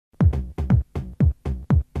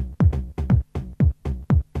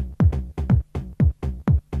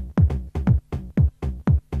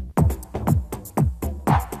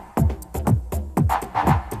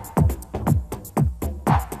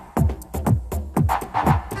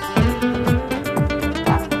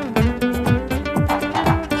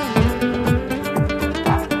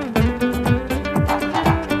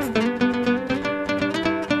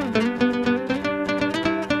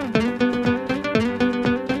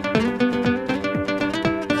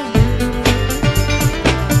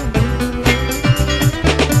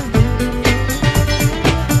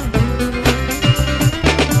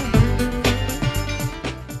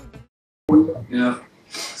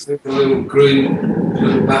little green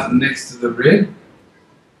little button next to the red?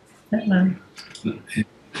 That one.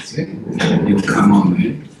 That's it. You'll come on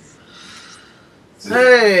then.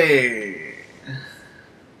 Hey!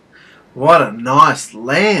 What a nice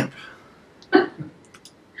lamp.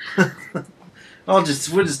 I'll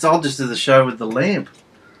just do the show with the lamp.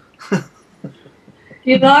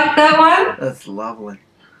 You like that one? That's lovely.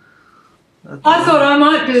 I thought I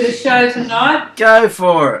might do the show tonight. Go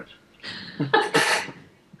for it.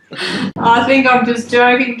 I think I'm just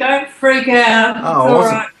joking. Don't freak out. It's all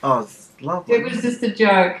right. Oh, it's lovely. It was just a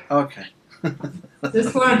joke. Okay.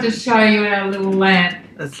 Just wanted to show you our little lamp.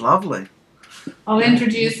 That's lovely. I'll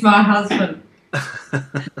introduce my husband.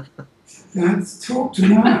 Let's talk to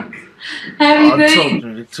Mark. How have you I'm been? talking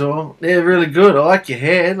to Victoria. Yeah, really good. I like your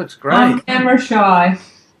hair. It looks great. I'm camera shy.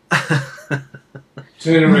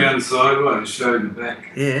 Turn around sideways, show the back.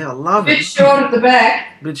 Yeah, I love A bit it. short at the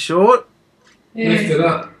back. Bit short. Lift Yeah. it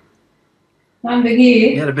up. Under You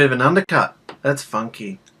here. had a bit of an undercut. That's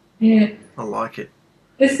funky. Yeah. I like it.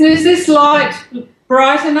 Is this light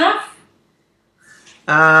bright enough?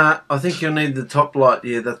 I think you'll need the top light.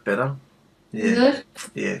 Yeah, that's better. Is Yeah, it?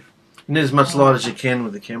 yeah. You need as much light as you can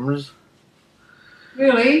with the cameras.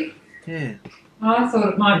 Really? Yeah. I thought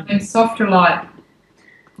it might have been softer light.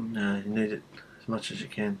 No, you need it as much as you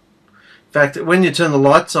can. In fact, when you turn the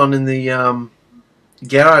lights on in the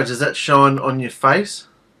garage, does that shine on your face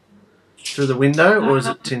through the window, or is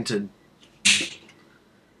it tinted?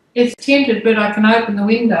 It's tinted, but I can open the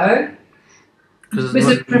window. Because Is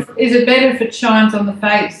it better if it shines on the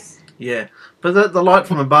face? yeah, but the light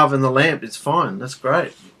from above and the lamp is fine. That's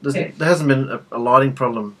great. There hasn't been a lighting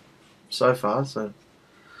problem so far, so.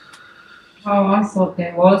 Oh, I thought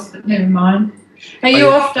there was, but never mind. Are you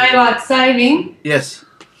off daylight saving? Yes.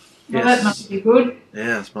 Well, Yes. that must be good.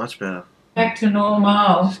 Yeah, it's much better. Back to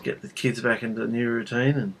normal. Just get the kids back into the new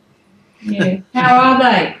routine, and Yeah. How are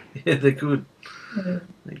they? yeah, they're good. Yeah.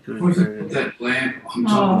 They're good. Put very good. that lamp on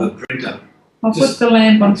top of the printer. I'll Just- put the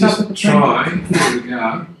lamp on top of the Just printer. try. Here we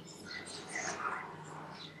go.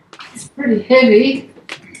 It's pretty heavy.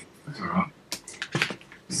 That's all right.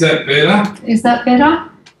 Is that better? Is that better?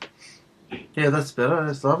 Yeah, that's better.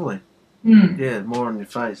 That's lovely. Hmm. Yeah, more on your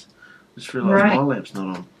face. Just realised Right. my lamp's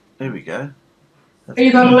not on. There we go. That's Have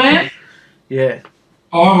you got a lamp? Yeah.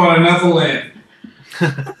 Oh, I want another lamp.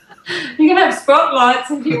 You can have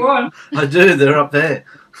spotlights if you want. I do. They're up there.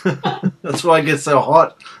 That's why it gets so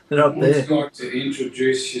hot. They're up Would there. you like to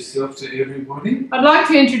introduce yourself to everybody? I'd like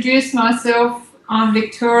to introduce myself. I'm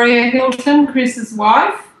Victoria Hilton, Chris's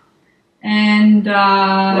wife, and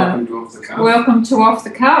Welcome to Off the Cuff. welcome to Off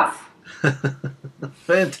the Cuff.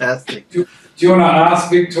 Fantastic. Do you want to ask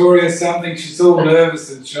Victoria something? She's all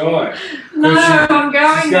nervous and shy. No, I'm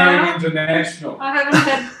going She's now. going international. I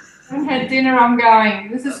haven't had dinner. I'm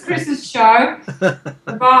going. This is Chris's show.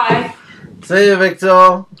 Bye. See you,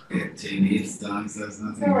 Victor. Yeah, 10 hits done, so there's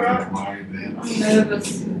nothing All right. to worry about. I'm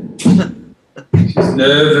nervous. She's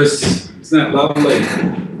nervous. Isn't that lovely?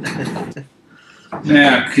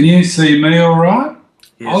 Now, can you see me all right?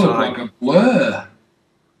 Yes, I look I- like a blur.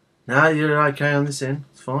 No, you're okay on this end.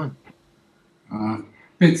 It's fine.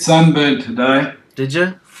 Bit sunburnt today. Did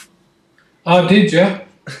you? Oh, did you?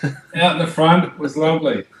 Out in the front, it was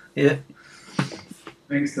lovely. Yeah.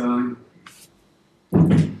 Thanks, darling.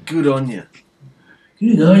 Good on you.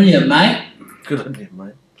 Good on you, mate. Good on you,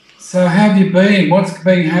 mate. So, how have you been? What's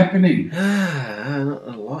been happening? Not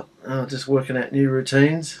a lot. Just working out new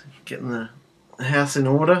routines, getting the house in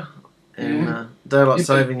order, and Yeah. daylight You've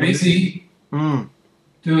saving. been busy Mm.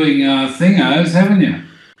 doing thingos, haven't you?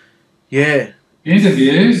 Yeah.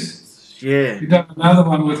 Interviews. Yeah. You've done another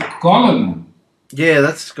one with Colin. Yeah,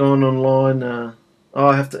 that's gone online.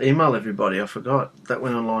 I have to email everybody. I forgot. That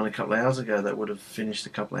went online a couple of hours ago. That would have finished a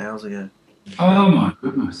couple of hours ago. Oh, my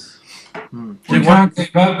goodness. Mm. We can't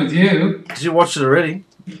keep up with you. Did you watch it already?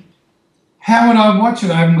 How would I watch it?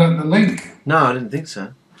 I haven't got the link. No, I didn't think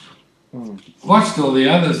so. Mm. Watched all the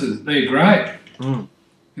others. They're great. Mm.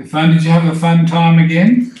 Fun. Did you have a fun time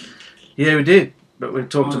again? Yeah, we did. But we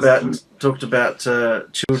talked Oh, about that's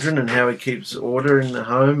children and how he keeps order in the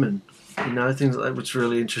home, and things like that, which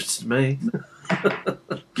really interested me.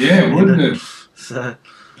 Yeah, wouldn't it? So,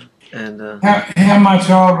 and How much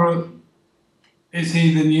older is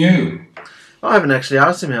he than you? I haven't actually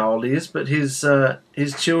asked him how old he is, but his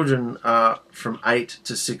children are from 8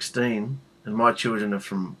 to 16, and my children are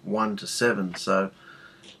from 1 to 7. So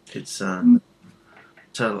it's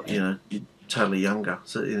totally younger,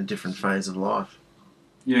 so in a different phase of life.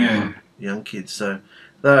 Yeah. Young kids, so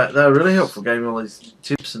they're really helpful. Gave me all these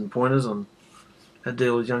tips and pointers on how to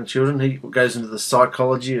deal with young children. He goes into the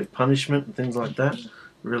psychology of punishment and things like that.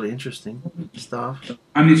 really interesting stuff.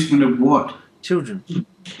 Punishment of what? Children.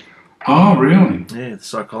 Oh, really? Yeah, the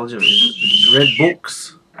psychology of it. Read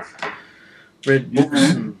books.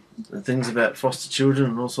 And things about foster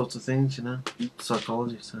children and all sorts of things, you know.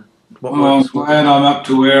 Psychology, so. What Well, I'm works? glad I'm up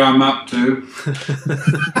to where I'm up to.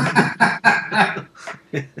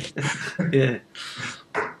 Yeah.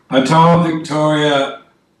 I told Victoria,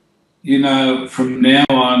 you know, from now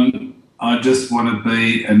on, I just want to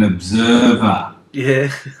be an observer. Yeah.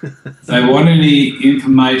 If they want any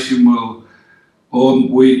information,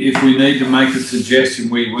 if we need to make a suggestion,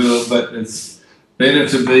 we will, but it's better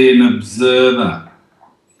to be an observer.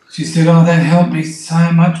 She said, oh, that helped me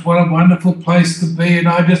so much. What a wonderful place to be, and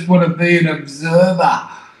I just want to be an observer.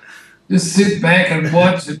 Just sit back and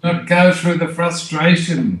watch and not go through the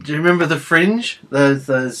frustration. Do you remember the Fringe? Those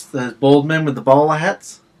bald men with the bowler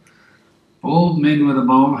hats? Bald men with the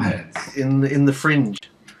bowler hats. In the Fringe.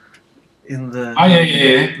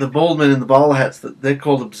 Yeah. The bald men in the bowler hats, they're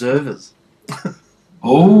called observers.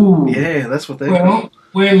 Oh. Yeah, that's what they're called. Well,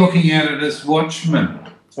 we're looking at it as watchmen.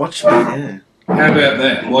 Watchmen, yeah. How about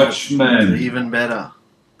that? Watchmen. Even better.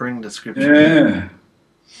 Bring description. Yeah.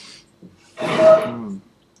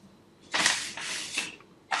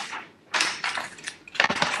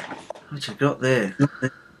 What you got there?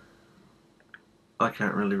 I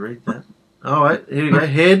can't really read that. Alright, here we go.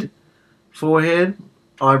 Head, forehead,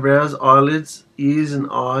 eyebrows, eyelids, ears and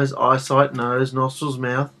eyes, eyesight, nose, nostrils,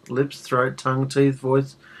 mouth, lips, throat, tongue, teeth,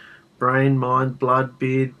 voice, brain, mind, blood,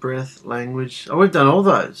 beard, breath, language. Oh, we've done all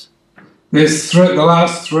those. There's the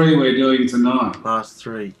last three we're doing tonight. Last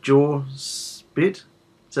three. Jaw, spit.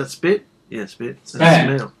 Is that spit? Yeah, spit. Spat.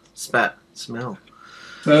 Smell. Spat. Smell.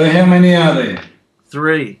 So how many are there?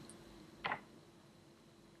 3.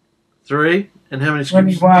 3. And how many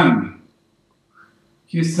scriptures? 21.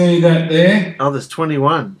 Do you see that there? Oh, there's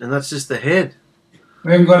 21. And that's just the head.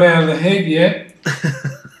 We haven't got out of the head yet.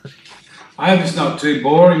 I hope it's not too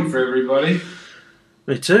boring for everybody.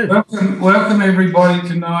 Me too. Welcome everybody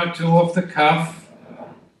tonight to Off the Cuff.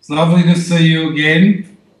 It's lovely to see you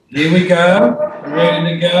again. Here we go.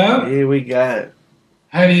 Ready to go? Here we go.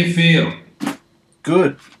 How do you feel?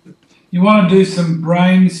 Good. You want to do some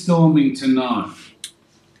brainstorming tonight?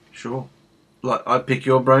 Sure. Like, I pick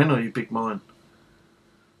your brain or you pick mine?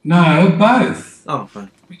 No, both. Oh, fine.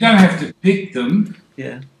 We don't have to pick them.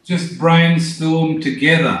 Yeah. Just brainstorm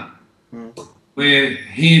together. We're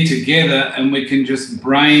here together and we can just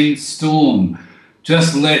brainstorm.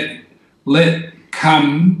 Just let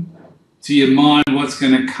come to your mind what's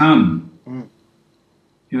going to come.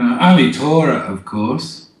 You know, only Torah, of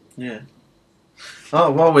course. Yeah. Oh,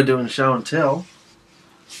 while we're doing show and tell.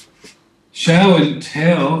 Show and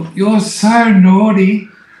tell? You're so naughty.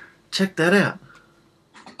 Check that out.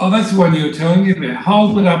 Oh, that's the one you were telling me about.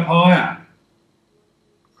 Hold it up higher.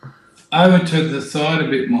 Over to the side a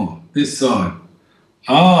bit more. This side.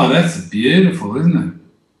 Oh, that's beautiful, isn't it?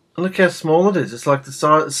 Look how small it is. It's like the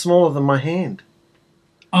size, it's smaller than my hand.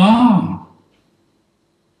 Oh.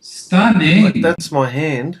 Stunning. Like that's my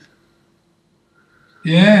hand.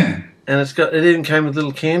 Yeah. And it even came with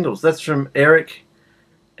little candles. That's from Eric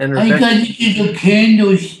and Rebecca. I got little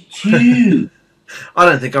candles too. I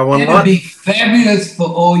don't think I want to It'll light. be fabulous for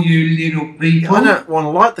all you little people. I don't want to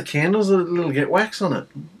light the candles. It'll get wax on it.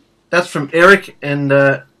 That's from Eric and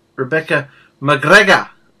Rebecca McGregor.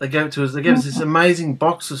 They gave it to us. They gave us this amazing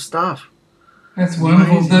box of stuff. That's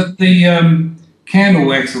wonderful. The candle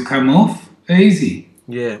wax will come off easy.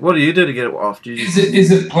 Yeah. What do you do to get it off? Do you just...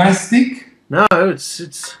 Is it plastic? No,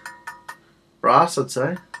 it's brass, I'd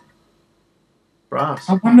say. Brass.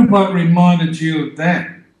 I wonder what reminded you of that.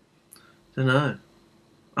 Don't know.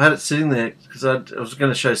 I had it sitting there because I was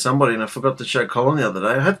going to show somebody and I forgot to show Colin the other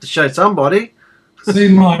day. I have to show somebody. See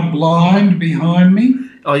my blind behind me?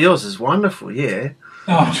 Oh, yours is wonderful, yeah.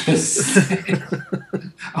 Oh, just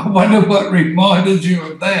I wonder what reminded you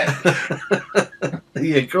of that.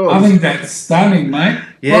 Yeah, of course. I think that's stunning, mate.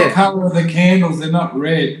 Yeah. What colour are the candles? They're not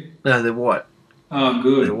red. No, they're white. Oh,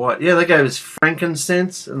 good. They're white. Yeah, they gave us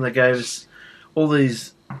frankincense and they gave us all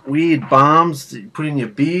these weird balms that you put in your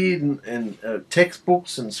beard and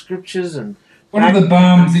textbooks and scriptures and... What are the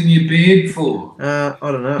balms in your beard for? I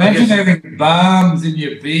don't know. Imagine having balms in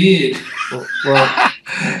your beard. Well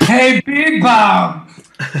Hey, beard balm!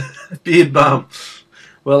 beard balm.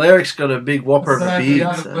 Well, Eric's got a big whopper of a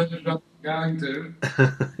beard. So. Going to.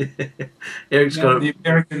 Eric's got the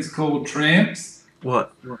Americans called tramps.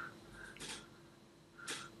 What?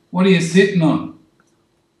 What are you sitting on?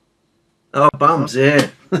 Oh, bums, yeah.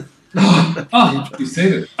 Oh, you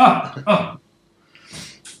said it. Oh.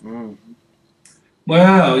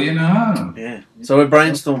 Well, you know. Yeah. So we're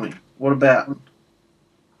brainstorming. What about?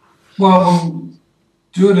 Well, we'll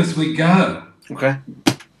do it as we go. Okay.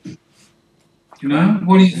 You know?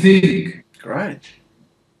 What do you think? Great.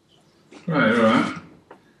 Right, all right.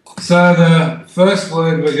 So the first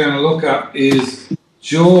word we're going to look up is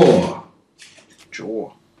jaw.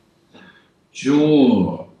 Jaw.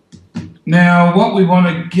 Jaw. Now, what we want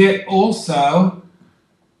to get also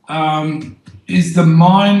is the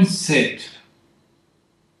mindset.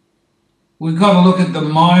 We've got to look at the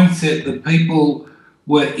mindset that people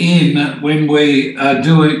were in when they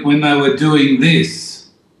were doing this,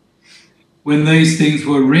 when these things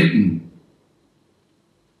were written,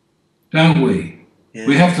 don't we? Yeah.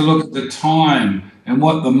 We have to look at the time and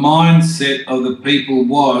what the mindset of the people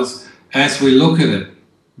was as we look at it.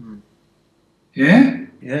 Yeah?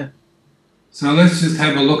 Yeah. So let's just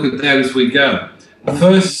have a look at that as we go. The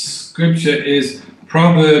first scripture is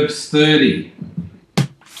Proverbs 30.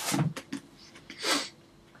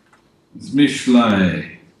 It's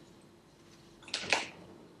Mishlei.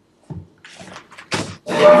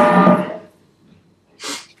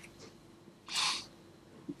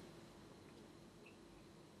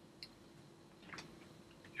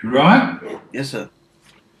 You right? Yes, sir.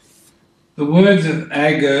 The words of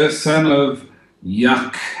Agur, son of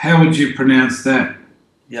Yuck. How would you pronounce that?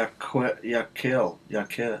 Yaki. Yucky.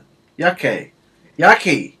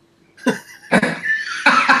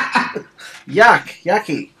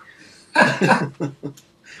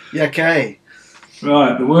 Yaki.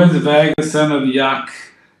 Right, the words of Agur, son of Yuck,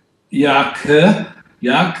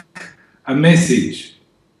 a message.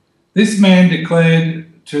 This man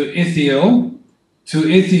declared to Ithiel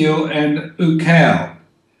and Ukal,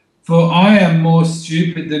 for I am more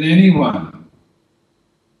stupid than anyone.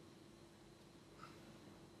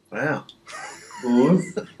 Wow.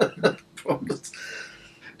 Pause.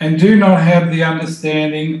 And do not have the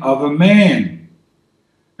understanding of a man,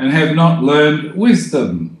 and have not learned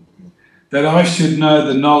wisdom, that I should know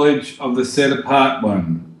the knowledge of the set apart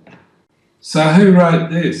one. So who wrote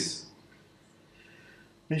this?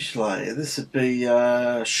 Mishlei. This would be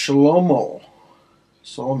Shlomo.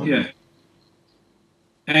 Solomon. Yeah.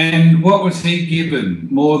 And what was he given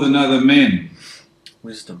more than other men?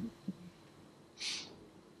 Wisdom.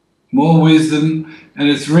 More wisdom, and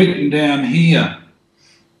it's written down here.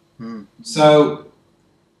 So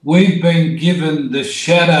we've been given the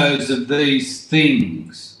shadows of these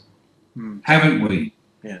things, haven't we?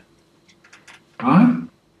 Yeah. Right?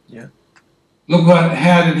 Yeah. Look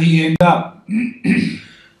how did he end up?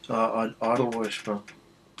 Idol worshiper.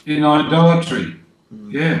 In idolatry.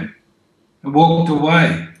 Yeah. And walked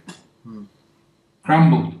away.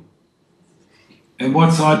 Crumbled. And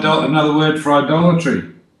what's another word for idolatry?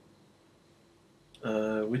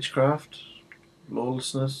 Witchcraft,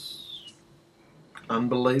 lawlessness,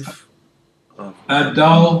 unbelief.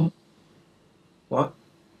 What?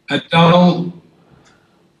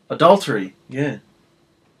 Adultery. Yeah.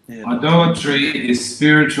 Idolatry is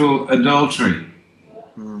spiritual adultery.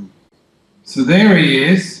 So there he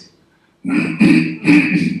is.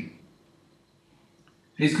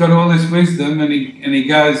 He's got all this wisdom, and he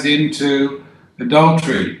goes into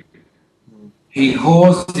adultery. He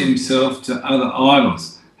whores himself to other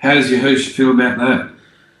idols. How does Yahusha feel about that?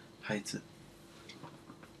 Hates it.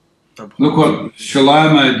 Look what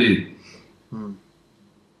Shlomo did.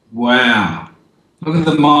 Wow. Look at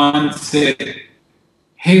the mindset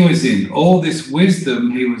he was in. All this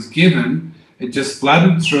wisdom he was given, it just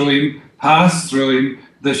flooded through him, passed through him,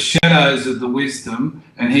 the shadows of the wisdom,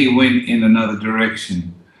 and he went in another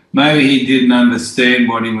direction. Maybe he didn't understand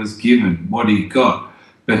what he was given, what he got,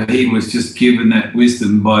 but he was just given that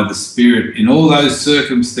wisdom by the Spirit in all those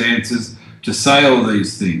circumstances to say all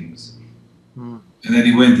these things. And then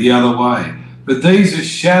he went the other way. But these are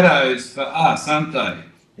shadows for us, aren't they?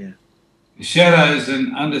 Yeah. Shadows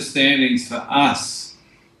and understandings for us.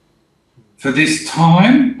 For this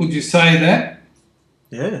time, would you say that?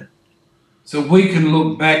 Yeah. So we can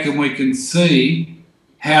look back and we can see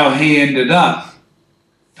how he ended up.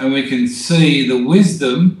 And we can see the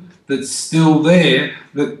wisdom that's still there,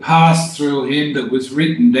 that passed through him, that was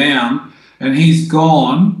written down, and he's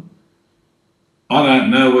gone. I don't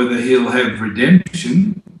know whether he'll have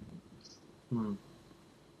redemption.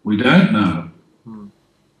 We don't know.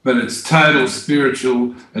 But it's total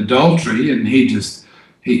spiritual adultery, and you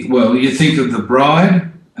think of the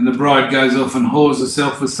bride, and the bride goes off and whores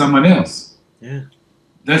herself with someone else. Yeah.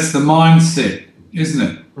 That's the mindset, isn't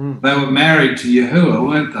it? They were married to Yahuwah,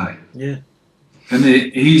 weren't they? Yeah. And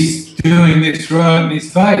he's doing this right in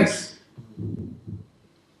his face.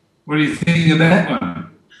 What do you think of that one?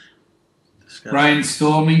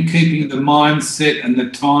 brainstorming, keeping the mindset and the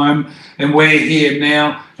time. And we're here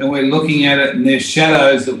now and we're looking at it, and there's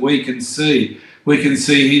shadows that we can see. We can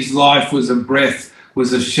see his life was a breath,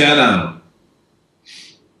 was a shadow.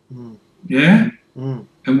 Yeah?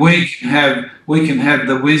 And we can have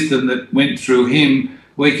the wisdom that went through him.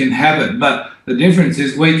 We can have it. But the difference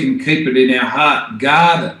is we can keep it in our heart,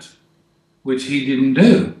 guard it, which he didn't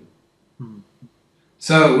do.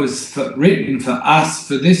 So it was written for us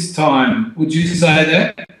for this time. Would you say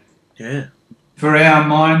that? Yeah. For our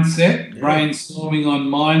mindset, brainstorming on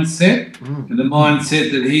mindset, and the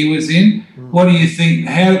mindset that he was in. What do you think?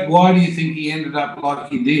 Why do you think he ended up like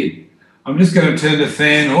he did? I'm just going to turn the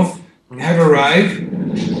fan off. Have a rave.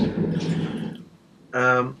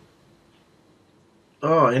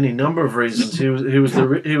 Any number of reasons. He was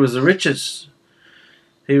the richest.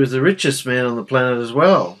 He was the richest man on the planet as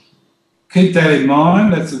well. Keep that in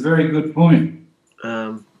mind. That's a very good point.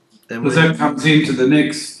 Because that comes into the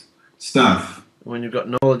next stuff. When you've got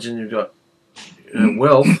knowledge and you've got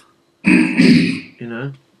wealth,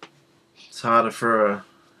 it's harder for a.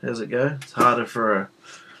 How's it go? It's harder for a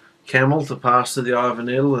camel to pass through the eye of a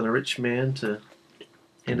needle than a rich man to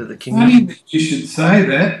enter the kingdom. Funny that you should say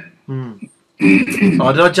that. Did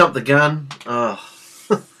I jump the gun? Oh.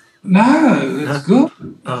 No, that's good.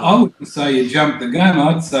 I wouldn't say you jumped the gun.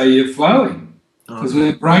 I'd say you're flowing. Because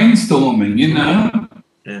we're brainstorming,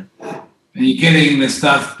 Yeah. And you're getting the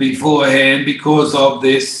stuff beforehand because of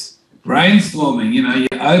this brainstorming. You're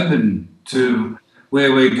open to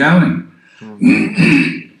where we're going.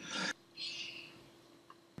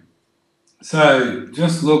 So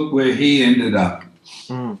just look where he ended up.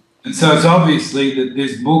 And so it's obviously that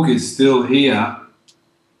this book is still here.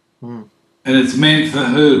 And it's meant for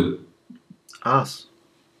who? Us.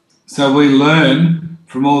 So we learn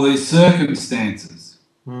from all these circumstances.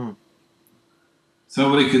 So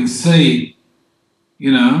we can see,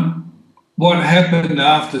 what happened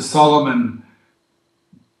after Solomon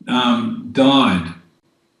died.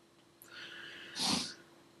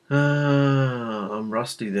 I'm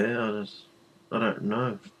rusty there. I don't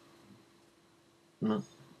know. No.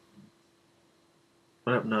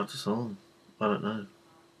 What happened after Solomon? I don't know.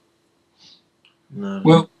 No.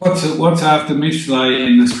 Well, what's after Mishlei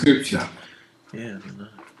in the scripture? Yeah,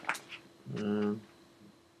 I know.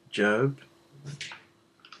 Job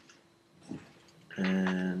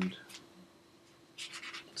and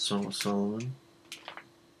Song of Solomon.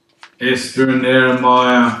 Esther and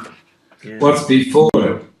Nehemiah. Yeah. What's before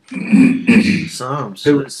it? Psalms.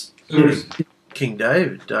 Who was King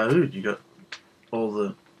David. You got all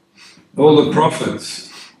the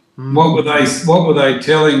prophets. What were they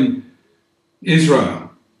telling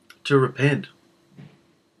Israel? To repent.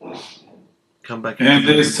 Come back. And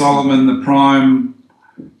there's Solomon, the prime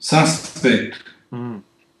suspect.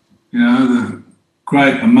 The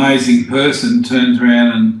great, amazing person turns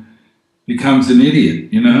around and becomes an idiot,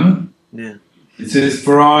 Yeah. It says,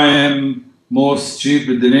 for I am more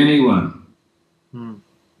stupid than anyone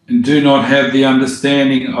and do not have the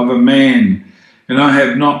understanding of a man, and I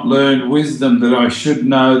have not learned wisdom that I should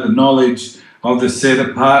know the knowledge of the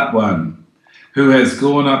set-apart one, who has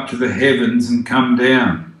gone up to the heavens and come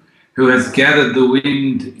down, who has gathered the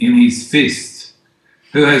wind in his fist,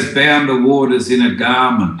 who has bound the waters in a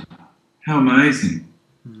garment. How amazing.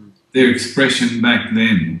 Their expression back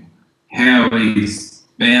then, how he's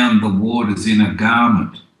bound the waters in a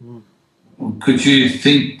garment. Well, could you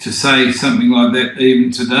think to say something like that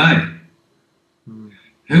even today?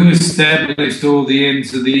 Who established all the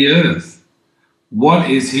ends of the earth? What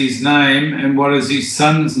is his name and what is his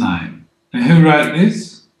son's name? And who wrote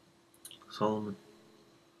this? Solomon.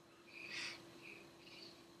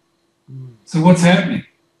 So what's happening?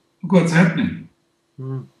 Look what's happening.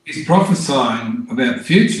 He's prophesying about the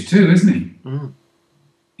future too, isn't he?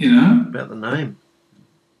 About the name.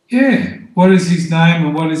 Yeah. What is his name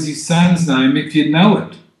and what is his son's name if you know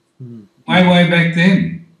it? Way back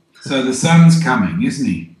then. So the son's coming, isn't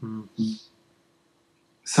he?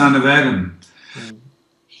 Son of Adam.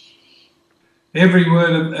 Every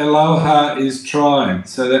word of Eloha is tried,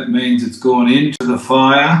 so that means it's gone into the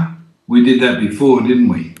fire. We did that before, didn't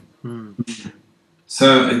we?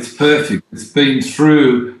 So it's perfect. It's been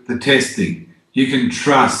through the testing. You can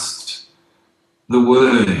trust the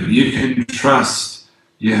word. You can trust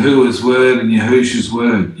Yahuwah's word and Yahusha's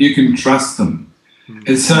word. You can trust them.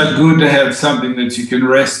 It's so good to have something that you can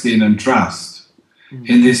rest in and trust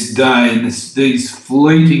in this day, in these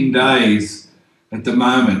fleeting days at the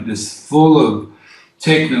moment, just full of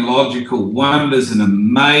technological wonders and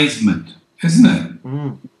amazement, isn't it?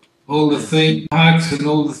 All the theme parks and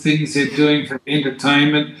all the things they're doing for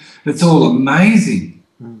entertainment, it's all amazing.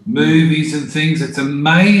 movies and things. It's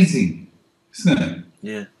amazing, isn't it?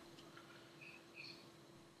 Yeah.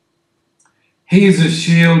 He is a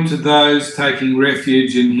shield to those taking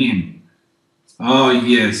refuge in him. Oh,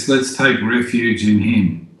 yes, let's take refuge in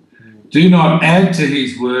him. Do not add to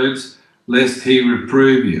his words, lest he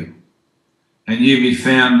reprove you, and you be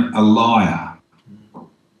found a liar.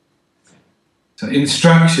 So,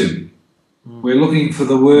 instruction. We're looking for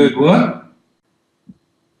the word what?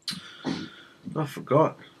 I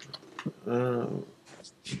forgot.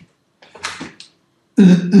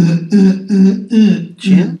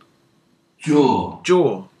 Chin? Jaw.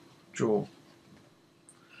 Jaw.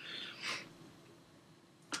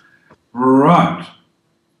 Right.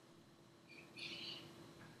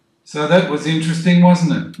 So that was interesting,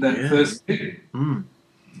 wasn't it? That first bit.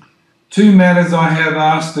 Two matters I have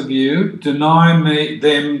asked of you. Deny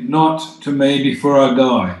them not to me before I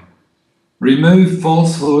die. Remove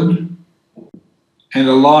falsehood and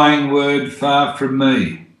a lying word far from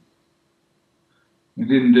me. He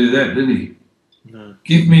didn't do that, did he? No.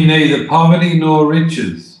 Give me neither poverty nor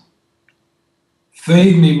riches.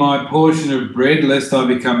 Feed me my portion of bread, lest I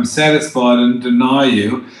become satisfied and deny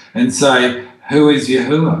you and say, who is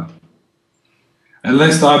Yahuwah? And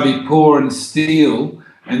lest I be poor and steal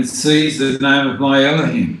and seize the name of my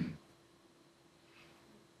Elohim.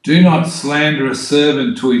 Do not slander a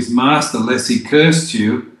servant to his master, lest he curse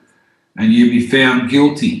you and you be found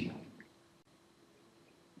guilty.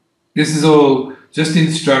 This is all just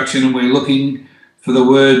instruction, and we're looking for the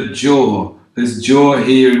word jaw. There's jaw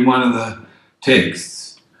here in one of the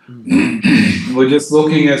texts. We're just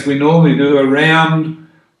looking, as we normally do, around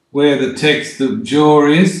where the text of jaw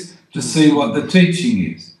is to see what the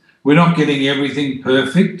teaching is. We're not getting everything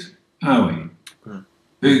perfect, are we? No.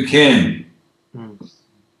 Who can?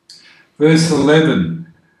 Verse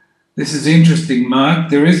 11. This is interesting, Mark.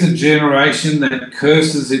 There is a generation that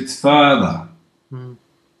curses its father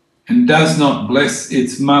and does not bless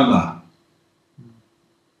its mother.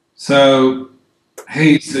 So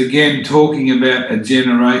he's again talking about a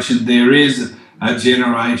generation. There is a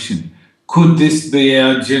generation. Could this be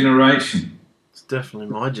our generation? It's definitely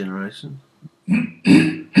my generation.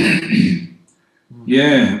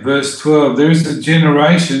 Yeah, verse 12. There is a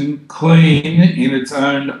generation clean in its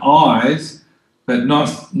own eyes, but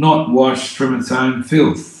not washed from its own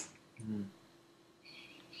filth.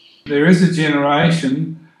 There is a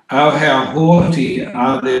generation, oh, how haughty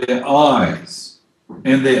are their eyes,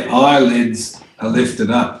 and their eyelids are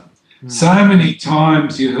lifted up. So many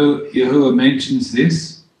times Yahuwah mentions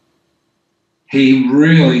this. He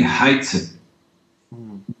really hates it.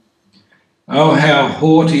 Oh, how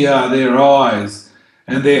haughty are their eyes,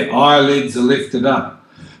 and their eyelids are lifted up.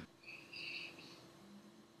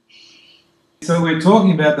 So we're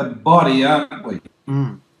talking about the body, aren't we?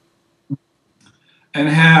 And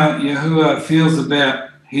how Yahuwah feels about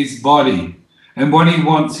his body and what he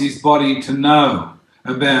wants his body to know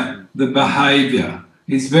about the behaviour.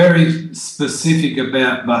 He's very specific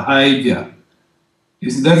about behaviour.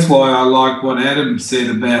 That's why I like what Adam said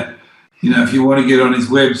about, if you want to get on his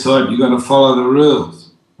website, you've got to follow the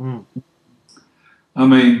rules. I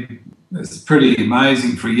mean, it's pretty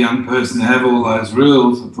amazing for a young person to have all those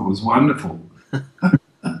rules. I thought it was wonderful.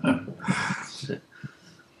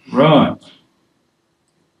 Right.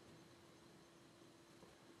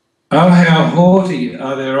 Oh, how haughty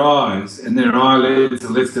are their eyes, and their eyelids are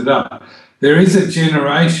lifted up. There is a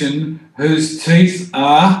generation whose teeth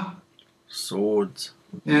are... Swords.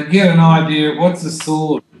 Now get an idea, what's a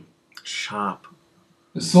sword? Sharp.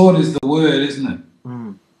 The sword is the word, isn't it?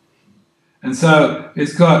 And so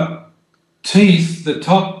it's got teeth, the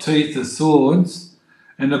top teeth are swords,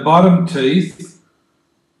 and the bottom teeth,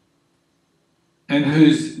 and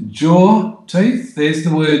whose jaw teeth, there's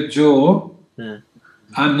the word jaw,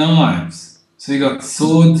 are knives. So you've got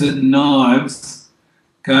swords and knives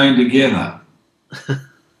going together,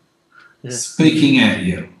 speaking at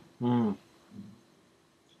you.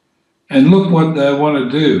 And look what they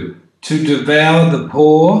want to do, to devour the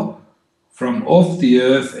poor from off the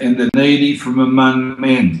earth and the needy from among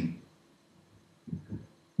men.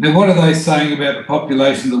 Now, what are they saying about the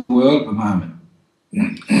population of the world at the moment?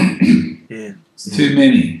 It's too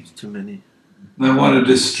many. It's too many. They want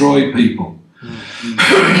to destroy people.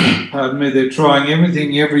 Pardon me, they're trying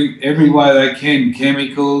everything, every way they can,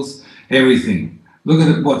 chemicals, everything. Look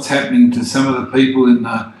at what's happening to some of the people in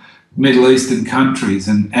the Middle Eastern countries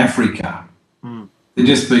and Africa. They're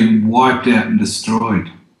just being wiped out and destroyed.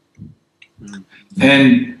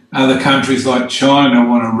 And other countries like China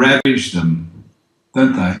want to ravage them,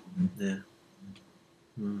 don't they? Yeah.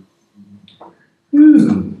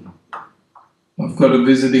 Ooh. I've got a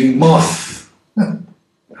visiting moth.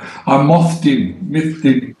 I mithed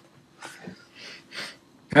him.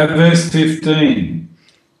 At verse 15.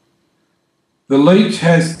 The leech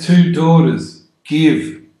has 2 daughters.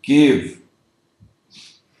 Give.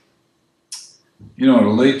 You know what a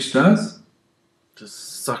leech does?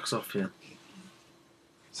 Just sucks off you.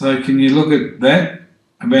 So can you look at that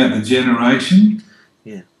about the generation?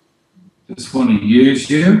 Yeah. Just want to use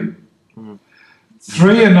you.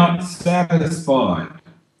 3 are not satisfied.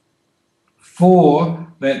 4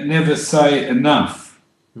 that never say enough.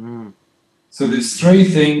 So there's 3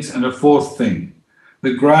 things and a 4th thing.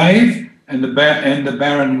 The grave and the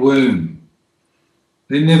barren womb.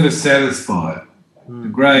 They're never satisfied. The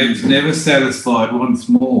grave's never satisfied, wants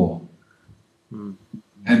more.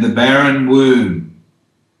 And the barren womb.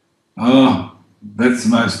 Oh, that's the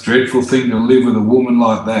most dreadful thing, to live with a woman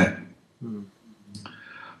like that.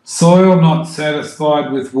 Soil not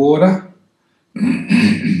satisfied with water.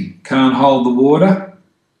 Can't hold the water.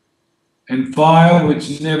 And fire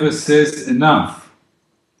which never says enough.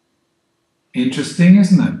 Interesting,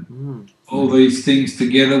 isn't it? All these things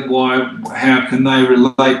together, how can they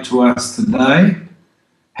relate to us today?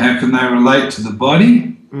 How can they relate to the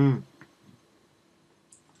body?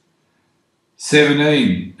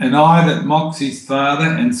 17. An eye that mocks his father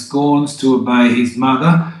and scorns to obey his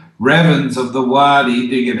mother. Ravens of the wadi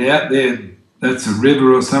dig it out there. That's a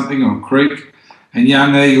river or something, or a creek. And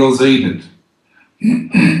young eagles eat it.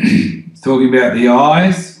 It's talking about the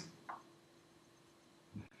eyes.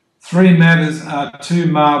 3 matters are too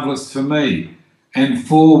marvellous for me, and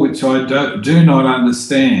 4 which I do not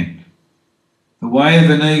understand. The way of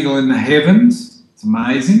an eagle in the heavens, it's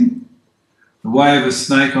amazing. The way of a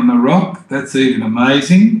snake on the rock, that's even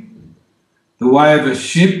amazing. The way of a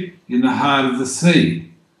ship in the heart of the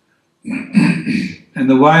sea. And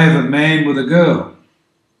the way of a man with a girl.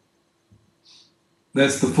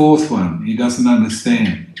 That's the 4th one. He doesn't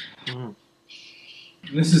understand.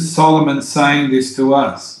 This is Solomon saying this to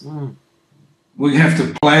us. We have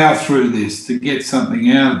to plough through this to get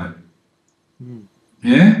something out of it.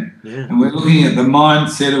 Yeah? And we're looking at the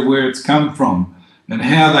mindset of where it's come from and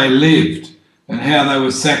how they lived and how they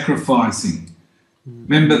were sacrificing.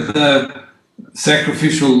 Remember the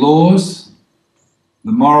sacrificial laws,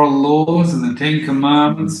 the moral laws and the 10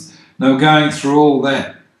 Commandments? They were going through all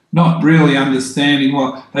that, not really understanding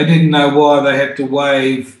what... They didn't know why they had to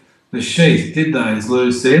wave the sheath, did they, as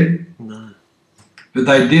Lou said? No. But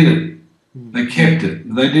they did it. They kept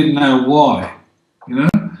it. They didn't know why, you know?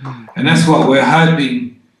 And that's what we're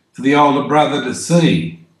hoping for the older brother to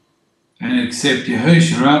see and accept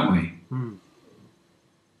Yahusha, aren't we?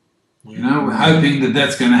 You know, we're hoping that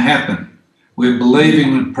that's going to happen. We're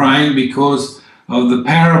believing and praying because of the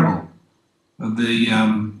parable of the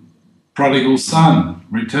prodigal son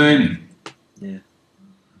returning. Yeah.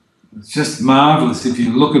 It's just marvellous if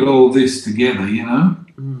you look at all this together, you know.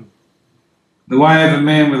 The way of a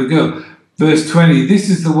man with a girl. Verse 20, this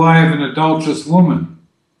is the way of an adulterous woman.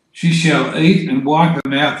 She shall eat and wipe her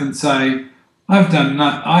mouth and say, I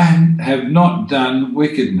have not done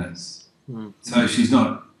wickedness. So she's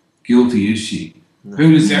not guilty, is she? No.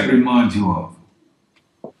 Who does that remind you of?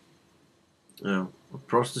 A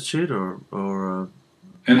prostitute or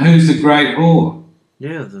And who's the great whore?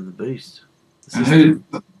 Yeah, the beast. And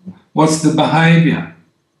what's the behaviour?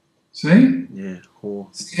 See? Yeah,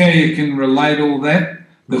 whore. See how you can relate all that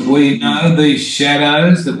we know, these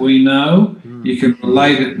shadows that we know, you can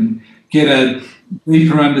relate it and get a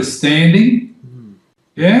deeper understanding.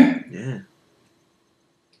 Yeah? Yeah.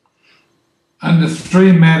 Under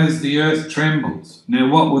 3 matters the earth trembles. Now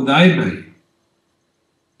what would they be?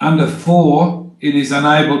 Under 4, it is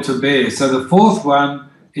unable to bear. So the 4th one,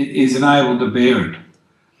 it is unable to bear it.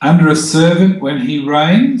 Under a servant when he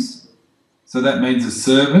reigns, so that means a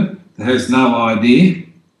servant that has no idea,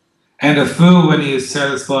 and a fool when he is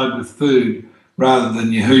satisfied with food rather than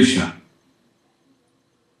Yahusha.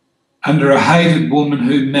 Under a hated woman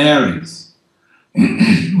who marries,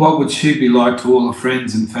 what would she be like to all her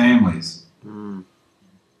friends and families?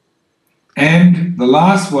 And the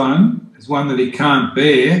last one is one that he can't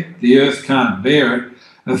bear, the earth can't bear it,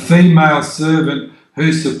 a female servant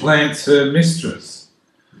who supplants her mistress.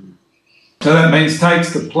 So that means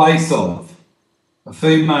takes the place of a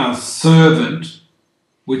female servant,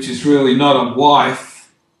 which is really not a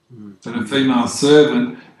wife, but a female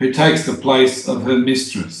servant who takes the place of her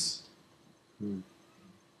mistress.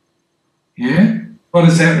 Yeah? What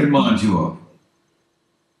does that remind you of?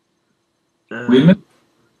 Women?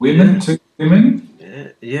 Women? Yeah. 2 women?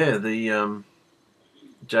 Yeah, the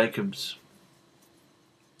Jacob's...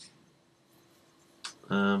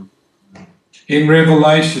 In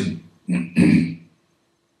Revelation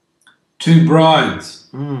two brides.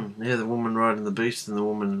 Yeah, the woman riding the beast and the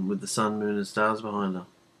woman with the sun, moon, and stars behind her.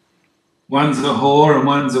 One's a whore and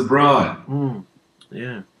one's a bride.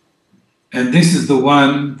 Yeah. And this is the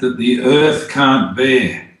one that the earth can't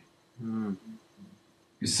bear.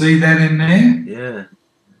 You see that in there? Yeah.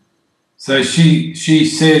 So she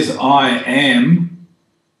says, I am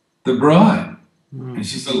the bride. And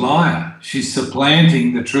she's a liar. She's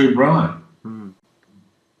supplanting the true bride.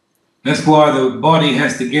 That's why the body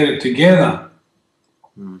has to get it together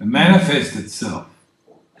and manifest itself.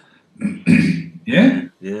 Yeah?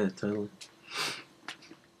 Yeah, totally.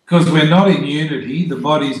 Because we're not in unity. The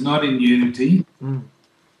body's not in unity.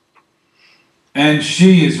 And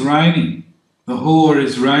she is reigning. The whore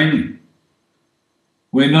is reigning.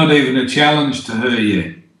 We're not even a challenge to her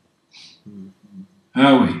yet.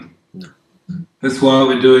 Are we? No. That's why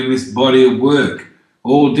we're doing this body of work.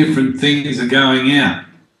 All different things are going out.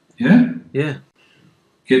 Yeah? Yeah.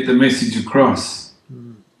 Get the message across.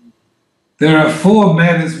 There are 4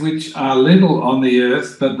 matters which are little on the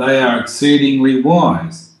earth, but they are exceedingly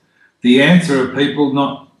wise. The answer are people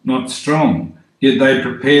not strong, yet they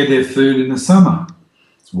prepare their food in the summer.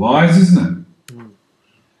 It's wise, isn't it?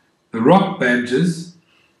 The rock badgers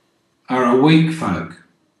are a weak folk,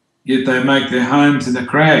 yet they make their homes in the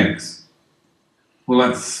crags. Well,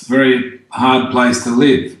 that's a very hard place to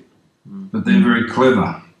live, but they're very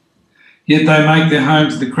clever. Yet they make their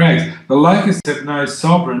homes in the crags. The locusts have no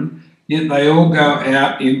sovereign, yet they all go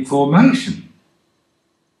out in formation.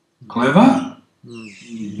 Clever?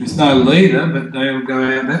 There's no leader, but they all go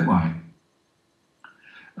out that way.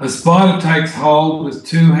 A spider takes hold with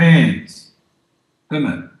 2 hands, doesn't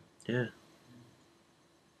it? Yeah.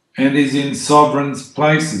 And is in sovereigns'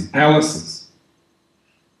 places, palaces.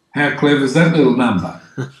 How clever is that little number?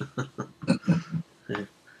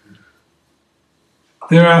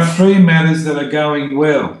 There are 3 matters that are going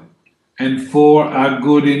well, and 4 are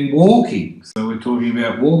good in walking. So we're talking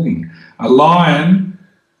about walking. A lion,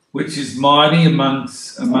 which is mighty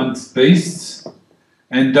amongst beasts,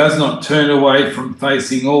 and does not turn away from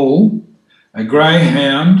facing all. A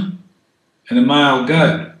greyhound and a male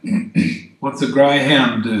goat. What's a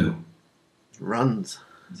greyhound do? Runs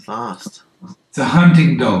fast. It's a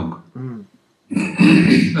hunting dog.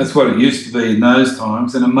 That's what it used to be in those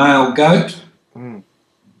times. And a male goat,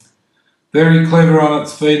 very clever on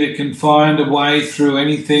its feet. It can find a way through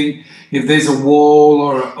anything. If there's a wall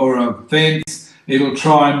or a fence, it'll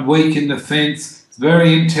try and weaken the fence. It's a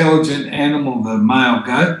very intelligent animal, the male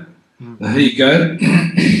goat, the he goat.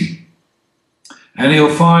 And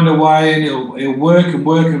he'll find a way, and he'll work and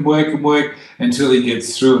work and work and work until he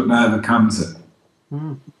gets through it and overcomes it.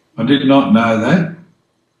 I did not know that.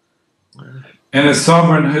 And a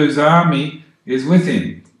sovereign whose army is with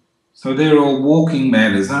him. So they're all walking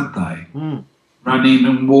matters, aren't they? Running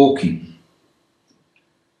and walking.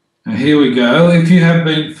 Now here we go. If you have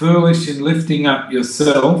been foolish in lifting up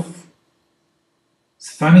yourself,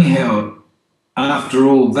 it's funny how after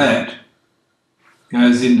all that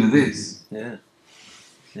goes into this. Yeah.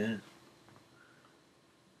 Yeah.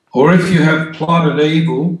 Or if you have plotted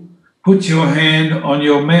evil, put your hand on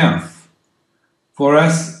your mouth. For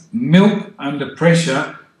us, milk under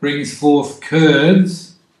pressure brings forth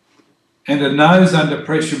curds, and a nose under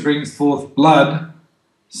pressure brings forth blood,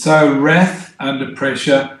 so wrath under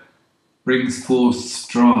pressure brings forth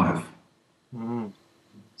strife.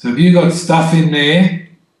 So if you've got stuff in there,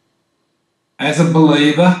 as a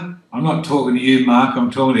believer, I'm not talking to you, Mark,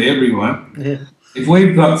 I'm talking to everyone. Yeah. If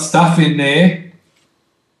we've got stuff in there,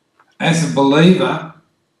 as a believer,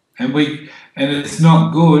 and it's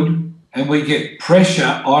not good, and we get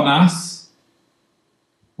pressure on us,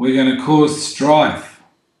 we're going to cause strife.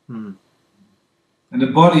 And the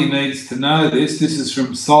body needs to know this. This is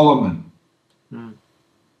from Solomon. The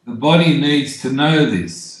body needs to know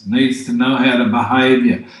this, needs to know how to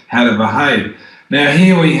behave. Now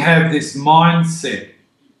here we have this mindset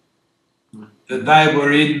that they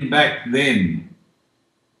were in back then.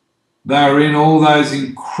 They were in all those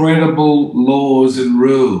incredible laws and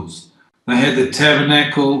rules. They had the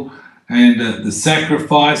tabernacle and the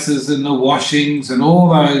sacrifices and the washings and all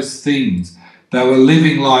those things. They were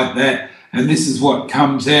living like that, and this is what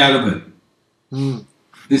comes out of it.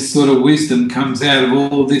 This sort of wisdom comes out of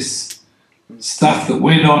all this stuff that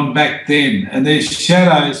went on back then, and there's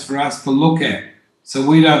shadows for us to look at so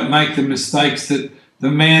we don't make the mistakes that the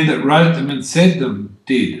man that wrote them and said them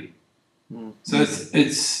did. So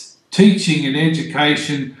it's teaching and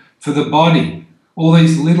education for the body. All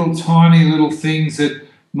these little tiny little things that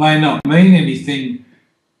may not mean anything,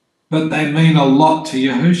 but they mean a lot to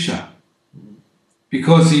Yahusha,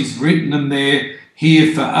 because he's written them there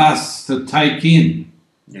here for us to take in.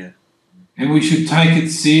 Yeah. And we should take it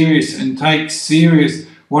serious and take serious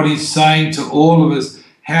what he's saying to all of us,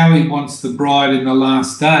 how he wants the bride in the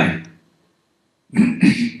last day.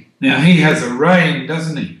 Now, he has a reign,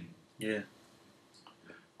 doesn't he? Yeah.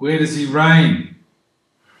 Where does he reign?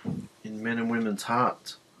 In men and women's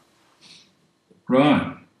hearts.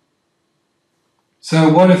 Right. So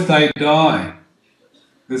what if they die?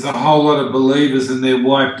 There's a whole lot of believers and they're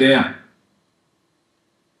wiped out.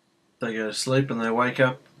 They go to sleep and they wake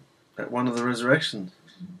up at one of the resurrections.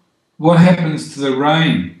 What happens to the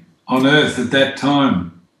reign on earth at that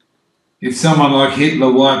time? If someone like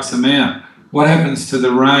Hitler wipes them out, what happens to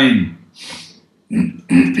the reign?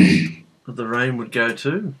 The reign would go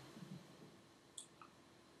too.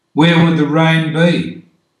 Where would the reign be?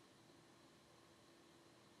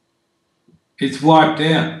 It's wiped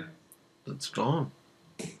out. It's gone.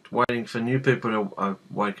 It's waiting for new people to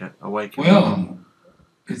awaken. Well,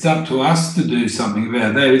 it's up to us to do something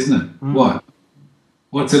about that, isn't it? Mm. What?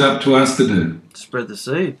 What's it up to us to do? Spread the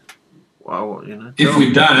seed. Well, you know. If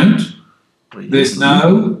we don't, there's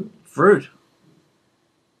no fruit.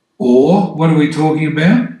 Or, what are we talking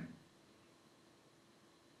about?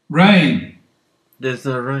 Rain. There's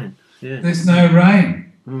no rain. Yeah. There's no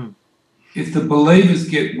rain. Mm. If the believers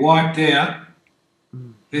get wiped out,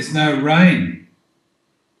 there's no rain.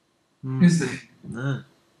 Is there? No.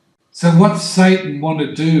 So what's Satan want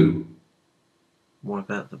to do? Wipe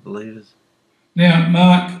out the believers. Now,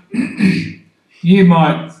 Mark, you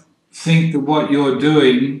might think that what you're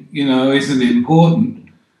doing, isn't important,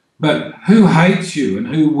 but who hates you and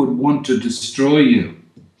who would want to destroy you?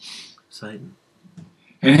 Satan.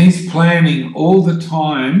 And he's planning all the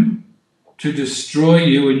time to destroy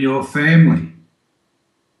you and your family.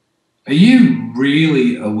 Are you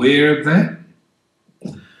really aware of that?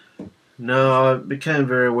 No, I became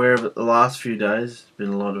very aware of it the last few days. There's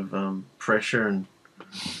been a lot of pressure and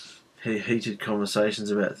heated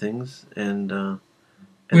conversations about things. And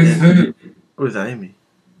with who? With Amy.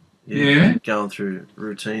 Yeah. Going through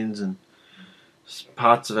routines and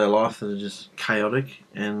parts of our life that are just chaotic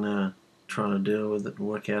and trying to deal with it and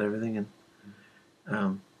work out everything.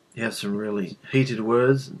 And you have some really heated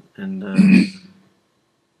words. And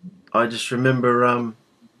I just remember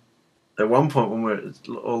at one point when we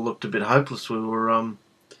all looked a bit hopeless, we were...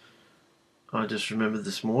 I just remember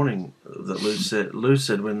this morning that Lou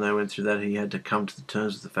said when they went through that he had to come to the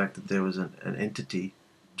terms with the fact that there was an entity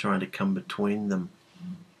trying to come between them,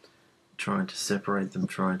 trying to separate them,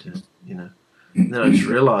 trying to, And then I just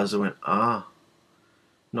realised, I went,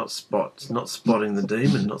 not spotting the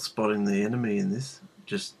demon, not spotting the enemy in this.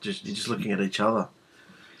 You're just looking at each other.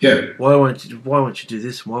 Yeah. Why won't you do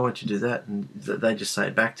this? Why won't you do that? And they just say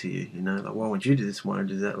it back to you, like, why won't you do this? Why won't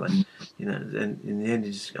you do that? Like, and in the end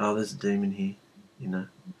you just, there's a demon here,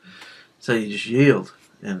 So you just yield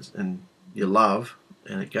and you love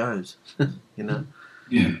and it goes,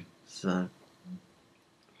 Yeah. So.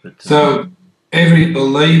 But, so every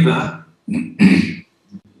believer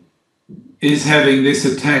is having this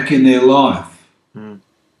attack in their life. Mm.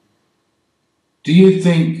 Do you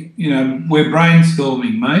think, we're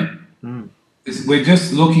brainstorming, mate? Mm. We're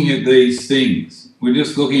just looking at these things. We're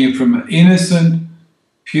just looking at from an innocent,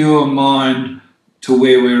 pure mind to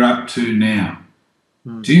where we're up to now.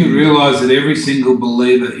 Mm. Do you realise that every single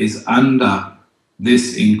believer is under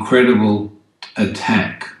this incredible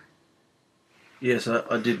attack? Yes,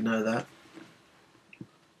 I did know that.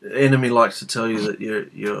 The enemy likes to tell you that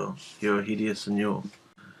you're hideous and you're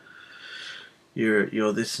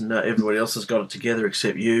this and that. Everybody else has got it together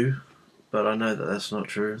except you. But I know that that's not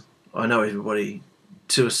true. I know everybody,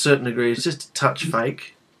 to a certain degree, is just a touch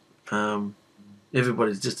fake.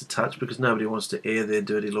 Everybody's just a touch because nobody wants to air their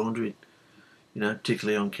dirty laundry,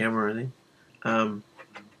 particularly on camera or anything. I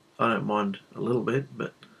don't mind a little bit,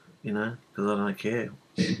 but, because I don't care.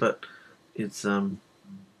 But it's,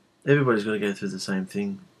 everybody's got to go through the same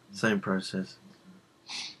thing, same process.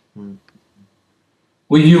 Mm.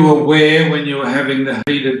 Were you aware when you were having the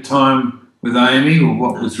heated time with Amy or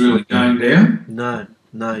what was really going down? No.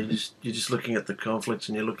 You're just looking at the conflicts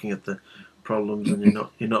and you're looking at the problems and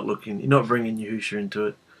you're not bringing Yahusha into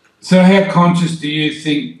it. So how conscious do you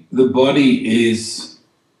think the body is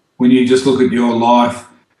when you just look at your life?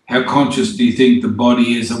 How conscious do you think the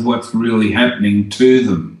body is of what's really happening to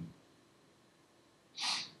them?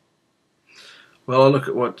 Well, I look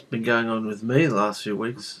at what's been going on with me the last few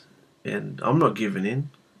weeks, and I'm not giving in,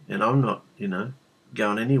 and I'm not,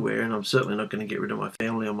 going anywhere, and I'm certainly not going to get rid of my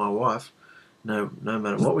family or my wife. No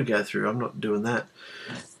matter what we go through, I'm not doing that.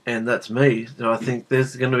 And that's me. So I think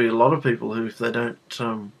there's going to be a lot of people who, if they don't,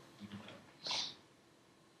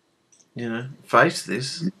 face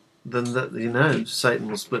this, then that, Satan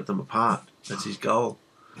will split them apart. That's his goal.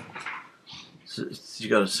 So you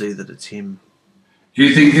got to see that it's him. Do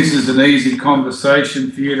you think this is an easy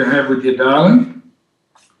conversation for you to have with your darling?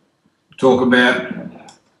 Talk about.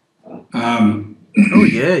 Oh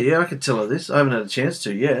yeah, I could tell her this. I haven't had a chance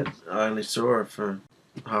to yet. I only saw her for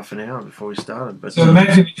half an hour before we started. But so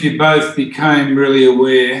imagine if you both became really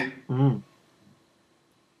aware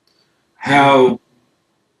how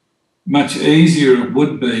much easier it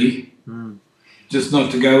would be just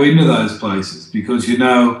not to go into those places, because you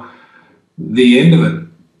know the end of it.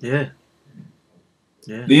 Yeah.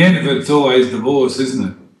 The end of it's always divorce,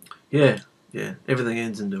 isn't it? Yeah. Everything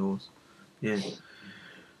ends in divorce. Yeah.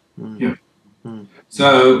 Yeah.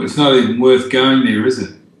 So it's not even worth going there, is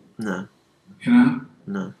it? No. You know?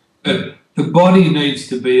 No. But the body needs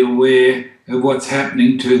to be aware of what's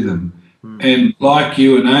happening to them. And like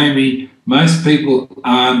you and Amy, most people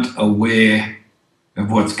aren't aware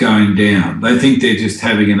of what's going down. They think they're just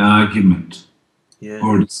having an argument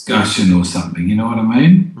or a discussion or something. You know what I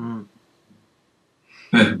mean?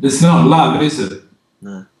 But it's not love, is it?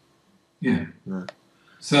 No. Yeah. No.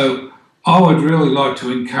 So I would really like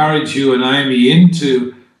to encourage you and Amy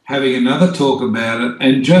into having another talk about it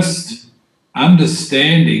and just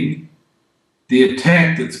understanding the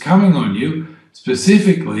attack that's coming on you,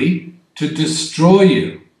 specifically to destroy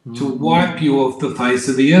you, to wipe you off the face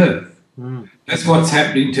of the earth. That's what's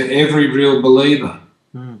happening to every real believer.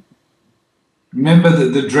 Remember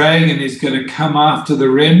that the dragon is going to come after the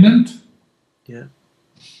remnant? Yeah.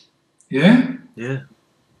 Yeah? Yeah.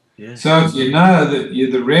 Yeah. So if you know that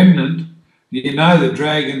you're the remnant, you know the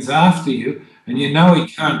dragon's after you, and you know he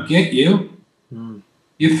can't get you,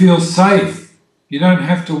 you feel safe. You don't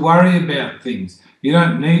have to worry about things. You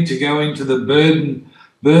don't need to go into the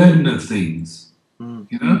burden of things.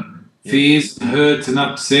 You know? Yeah. Fears and hurts and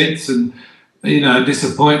upsets and,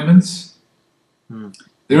 disappointments.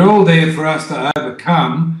 They're all there for us to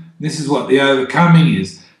overcome. This is what the overcoming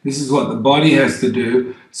is. This is what the body has to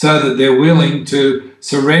do so that they're willing to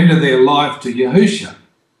surrender their life to Yahusha.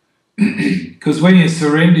 Because when you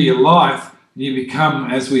surrender your life, you become,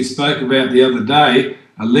 as we spoke about the other day,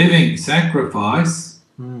 a living sacrifice.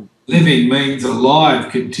 Living means alive,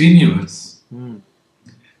 continuous.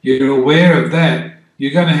 You're aware of that,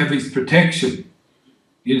 you're going to have his protection.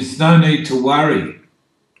 There's no need to worry.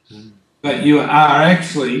 But you are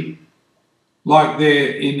actually, like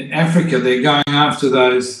they're in Africa, they're going after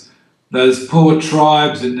those poor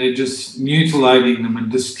tribes and they're just mutilating them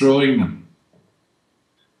and destroying them.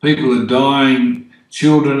 People are dying,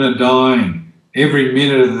 children are dying every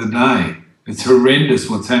minute of the day. It's horrendous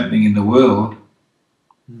what's happening in the world.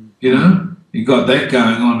 You know, you've got that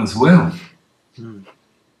going on as well.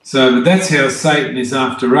 So, but that's how Satan is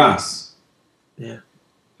after us. Yeah.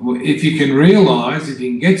 If you can realise, if you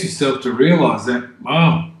can get yourself to realise that,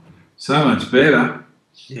 so much better.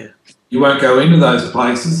 Yeah. You won't go into those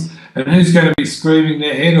places, and who's going to be screaming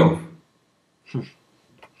their head off?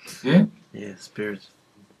 Yeah. Yeah, spirits.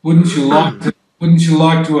 Wouldn't you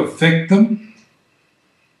like to affect them?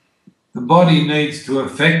 The body needs to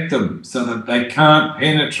affect them so that they can't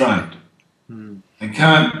penetrate. They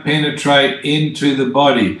can't penetrate into the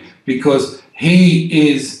body because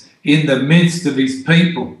he is in the midst of his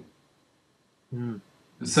people.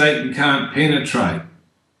 Satan can't penetrate.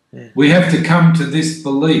 Yeah. We have to come to this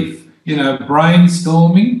belief.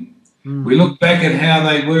 Brainstorming. We look back at how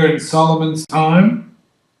they were in Solomon's time.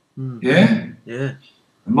 Yeah? Yeah.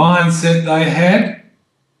 The mindset they had.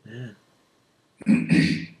 Yeah.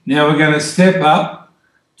 Now we're going to step up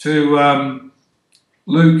to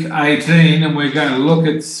Luke 18 and we're going to look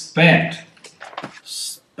at spat.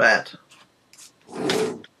 Spat.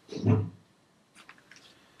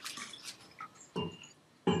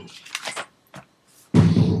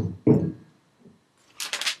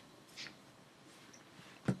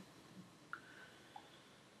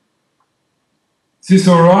 Is this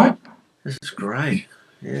all right? This is great.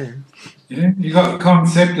 Yeah. Yeah. You got the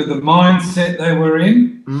concept of the mindset they were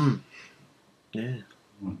in? Yeah.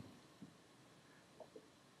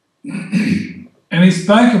 And he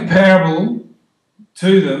spoke a parable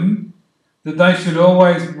to them that they should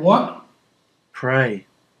always what? Pray.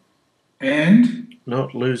 And?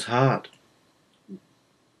 Not lose heart.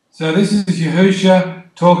 So this is Yahusha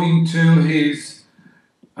talking to his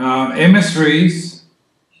emissaries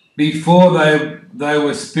before they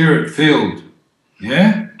were spirit-filled.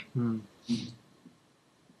 Yeah? And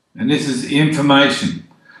this is information.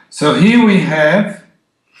 So here we've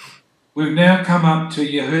now come up to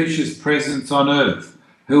Yahusha's presence on earth,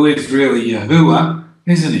 who is really Yahuwah,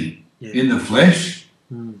 isn't he? Yeah. In the flesh.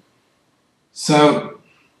 So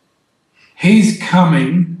he's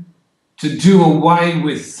coming to do away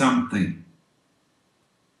with something.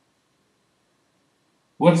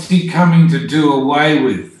 What's he coming to do away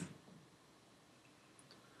with?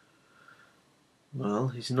 Well,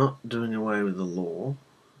 he's not doing away with the law.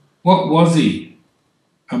 What was he?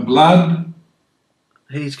 A blood?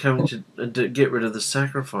 He's coming to get rid of the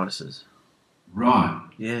sacrifices. Right.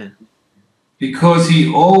 Yeah. Because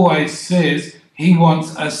he always says he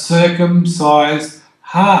wants a circumcised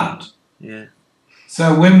heart. Yeah.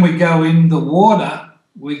 So when we go in the water,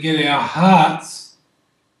 we get our hearts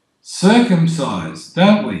circumcised,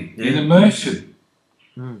 don't we? Yeah. In immersion.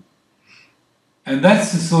 Mm. And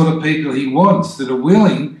that's the sort of people he wants, that are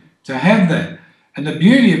willing to have that. And the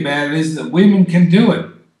beauty about it is that women can do it.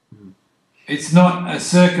 Mm. It's not a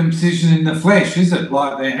circumcision in the flesh, is it?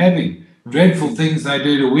 Like they're having dreadful things they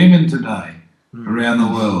do to women today around the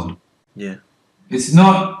world. Yeah. It's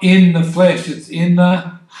not in the flesh, it's in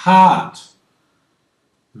the heart.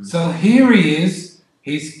 So here he is,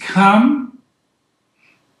 he's come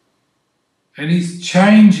and he's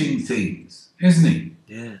changing things, isn't he?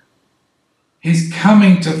 Yeah. He's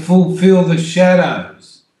coming to fulfill the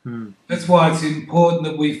shadows. Mm. That's why it's important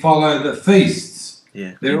that we follow the feasts.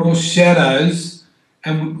 Yeah. They're all shadows,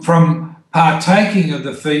 and from partaking of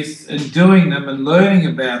the feasts and doing them and learning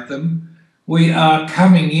about them, we are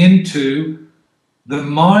coming into the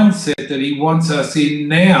mindset that he wants us in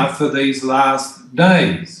now for these last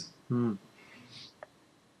days. Mm.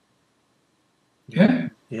 Yeah?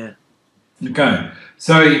 Yeah. Okay.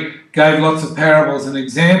 So he gave lots of parables and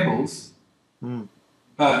examples,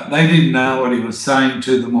 but they didn't know what he was saying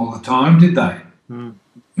to them all the time, did they?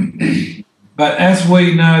 Mm. But as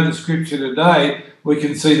we know the scripture today, we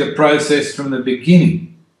can see the process from the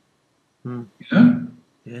beginning. Mm. You know?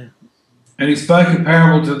 Yeah. And he spoke a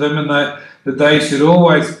parable to them, and that they should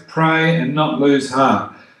always pray and not lose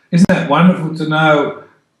heart. Isn't that wonderful to know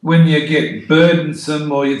when you get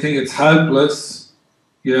burdensome or you think it's hopeless,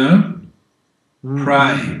 you know? Mm.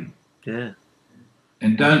 Pray. Yeah.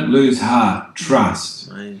 And don't lose heart. Trust.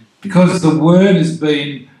 Amazing. Because the word has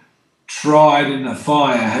been tried in the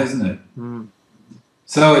fire, hasn't it? Mm.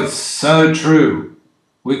 So it's so true.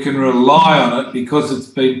 We can rely on it because it's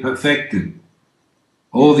been perfected.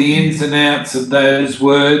 All the ins and outs of those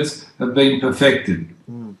words have been perfected.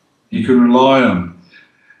 Mm. You can rely on them.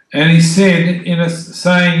 And he said,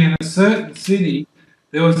 saying in a certain city,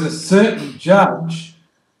 there was a certain judge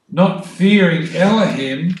not fearing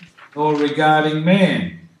Elohim nor regarding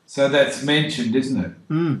man. So that's mentioned, isn't it?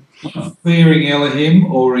 Mm. Not fearing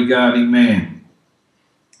Elohim or regarding man.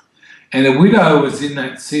 And a widow was in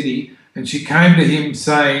that city, and she came to him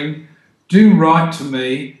saying, do right to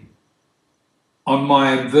me on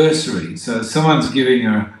my adversary. So someone's giving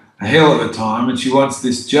her a hell of a time, and she wants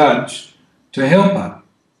this judge to help her.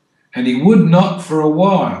 And he would not for a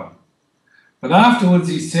while. But afterwards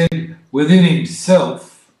he said within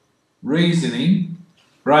himself, reasoning,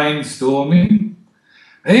 brainstorming,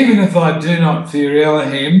 even if I do not fear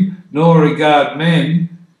Elohim nor regard men,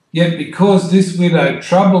 yet because this widow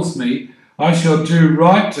troubles me, I shall do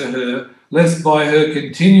right to her, lest by her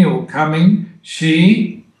continual coming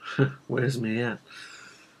she... Where's me out?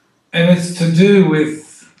 And it's to do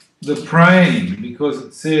with the praying, because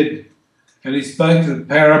it said, and he spoke the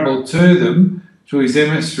parable to them, to his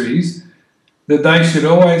emissaries, that they should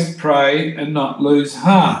always pray and not lose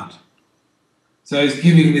heart. So he's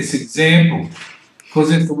giving this example,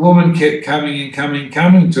 because if the woman kept coming and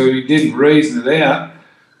coming to him, he didn't reason it out,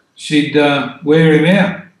 she'd wear him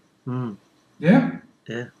out. Mm. Yeah?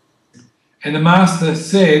 Yeah. And the master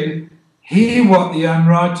said, hear what the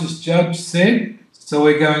unrighteous judge said. So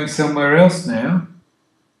we're going somewhere else now.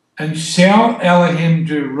 And shall Elohim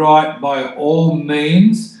do right by all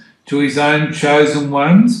means to his own chosen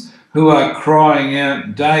ones who are crying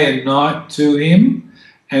out day and night to him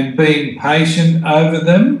and being patient over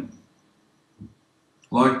them,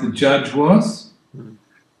 like the judge was?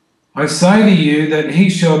 I say to you that he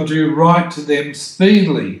shall do right to them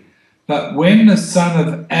speedily. But when the son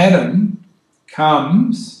of Adam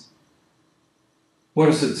comes, what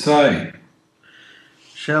does it say?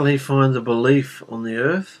 Shall he find the belief on the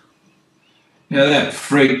earth? Now that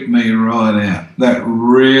freaked me right out. That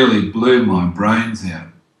really blew my brains out.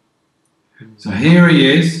 So here he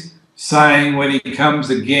is saying when he comes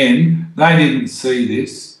again, they didn't see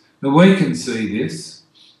this, but we can see this.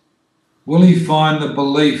 Will he find the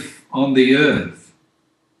belief on the earth?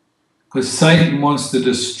 Because Satan wants to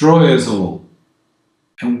destroy us all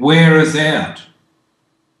and wear us out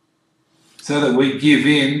so that we give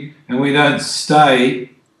in and we don't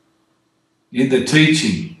stay in the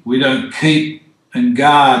teaching. We don't keep and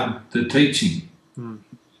guard the teaching.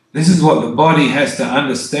 This is what the body has to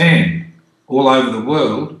understand. all over the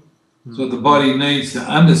world. So the body needs to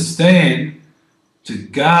understand to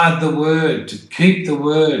guard the word, to keep the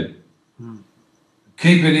word,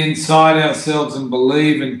 keep it inside ourselves and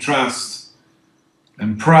believe and trust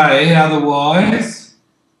and pray. Otherwise,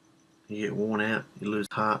 you get worn out, you lose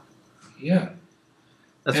heart. Yeah.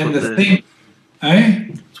 That's and what the thing,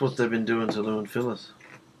 that's what they've been doing to Lou and Phyllis,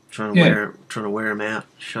 trying Yeah. to wear them out,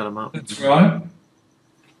 shut them up. That's right.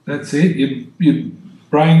 That's it. You're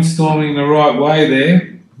brainstorming the right way there.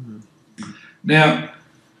 Now,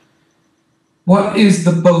 what is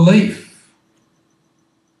the belief?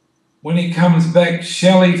 When he comes back,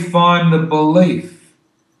 shall he find the belief?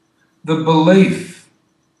 The belief.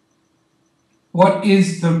 What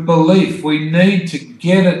is the belief? We need to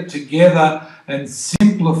get it together and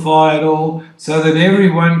simplify it all so that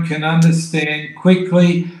everyone can understand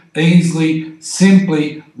quickly, easily,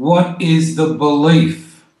 simply what is the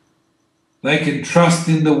belief. They can trust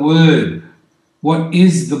in the word. What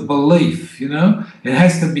is the belief, It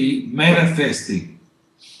has to be manifesting.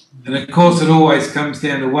 And of course it always comes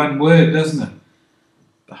down to one word, doesn't it?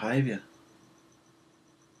 Behaviour.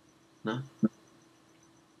 No?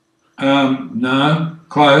 No,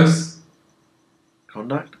 close.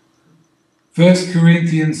 Conduct? 1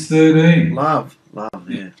 Corinthians 13. Love,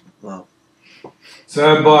 yeah, love.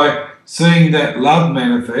 So by seeing that love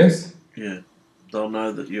manifest, Yeah, they'll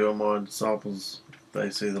know that you are my disciples. They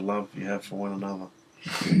see the love you have for one another.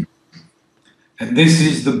 and this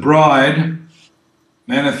is the bride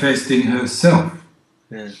manifesting herself.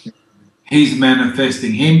 Yeah. He's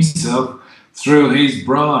manifesting himself through his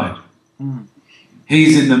bride.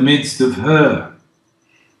 He's in the midst of her.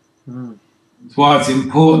 That's why it's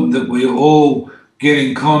important that we all get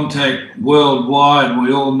in contact worldwide.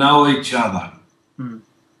 We all know each other.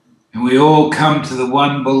 And we all come to the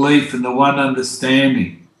one belief and the one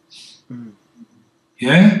understanding.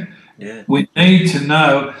 Yeah? Yeah. We need to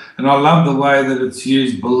know, and I love the way that it's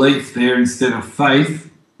used belief there instead of faith.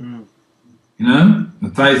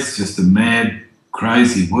 The faith's just a mad,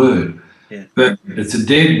 crazy word. Yeah. But it's a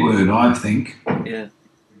dead word, I think. Yeah.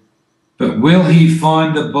 But will he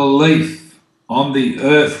find a belief on the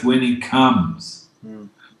earth when he comes?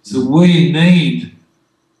 So we need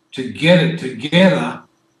to get it together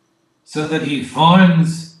so that he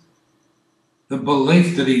finds the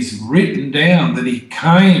belief that he's written down, that he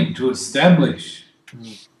came to establish.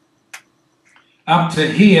 Up to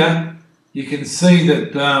here, you can see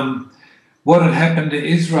that what had happened to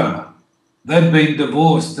Israel. They'd been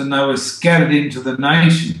divorced and they were scattered into the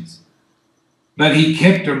nations. But he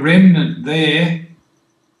kept a remnant there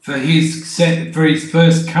for his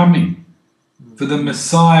first coming, for the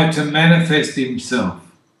Messiah to manifest himself.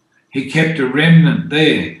 He kept a remnant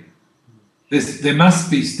there. There must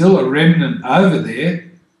be still a remnant over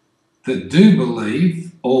there that do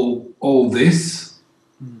believe all this,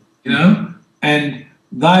 and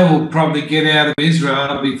they will probably get out of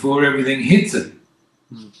Israel before everything hits it.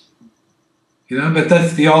 But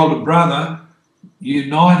that's the older brother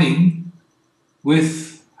uniting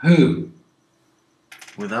with who?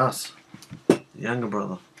 With us. The younger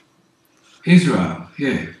brother. Israel,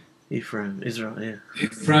 yeah. Ephraim, Israel, yeah.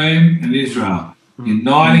 Ephraim and Israel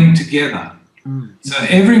uniting together. So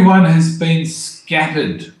everyone has been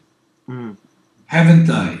scattered, haven't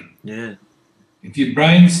they? Yeah. If you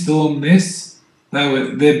brainstorm this,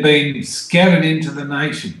 they've been scattered into the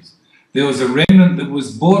nations. There was a remnant that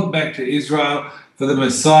was brought back to Israel for the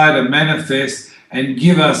Messiah to manifest and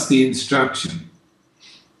give us the instruction.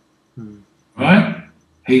 Right?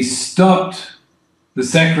 He stopped the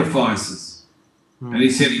sacrifices. And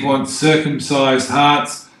he said he wants circumcised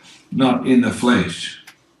hearts, not in the flesh.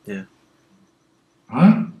 Yeah.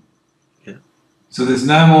 Right? Yeah. So there's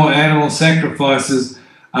no more animal sacrifices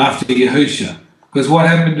after Yahusha. Because what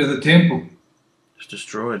happened to the temple? It's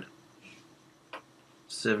destroyed.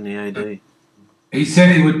 70 AD. He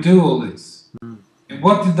said he would do all this. And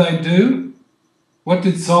what did they do? What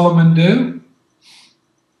did Solomon do?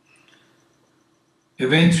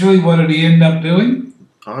 Eventually, what did he end up doing?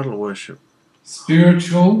 Idol worship.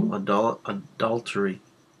 Spiritual. Adultery.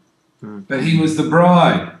 But he was the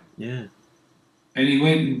bride. Yeah. And he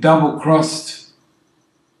went and double-crossed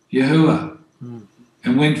Yahuwah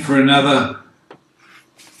and went for another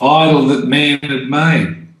idol that man had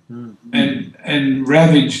made and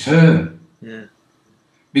ravaged her. Yeah.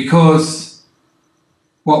 Because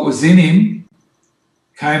what was in him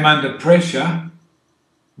came under pressure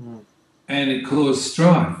and it caused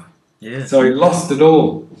strife. Yeah. So he lost it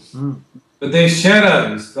all. But they're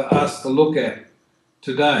shadows for us to look at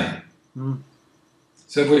today.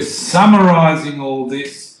 So we're summarising all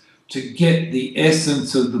this to get the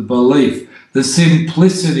essence of the belief, the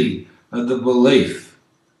simplicity of the belief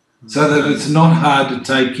so that it's not hard to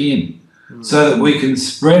take in, so that we can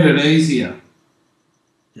spread it easier.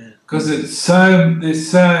 Because there's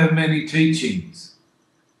so many teachings.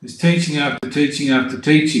 There's teaching after teaching after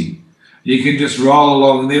teaching. You can just roll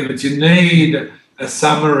along there, but you need a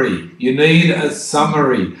summary. You need a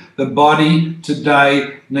summary. The body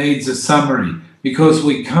today needs a summary, because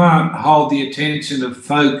we can't hold the attention of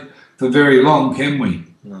folk for very long, can we?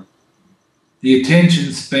 No. The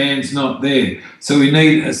attention span's not there. So we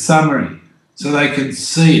need a summary so they can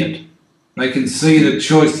see it. They can see the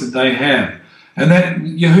choice that they have. And that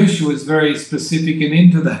Yahusha was very specific and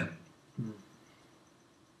into that.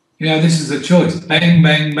 You know, this is a choice. Bang,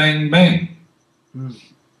 bang, bang, bang.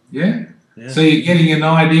 Yeah? So you're getting an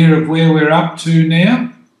idea of where we're up to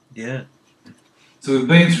now? Yeah. So we've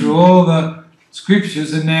been through all the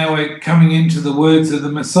scriptures, and now we're coming into the words of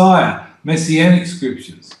the Messiah, Messianic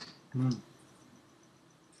scriptures.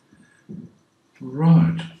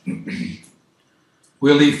 Right.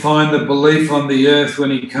 Will he find the belief on the earth when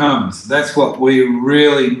he comes? That's what we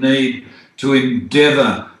really need to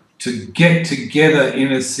endeavour to get together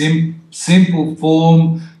in a simple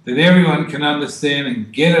form that everyone can understand,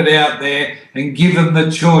 and get it out there and give them the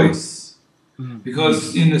choice.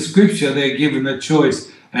 Because in the scripture they're given the choice,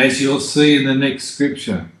 as you'll see in the next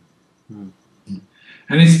scripture.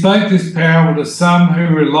 And he spoke this parable to some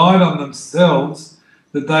who relied on themselves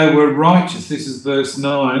that they were righteous. This is verse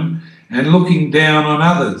 9. And looking down on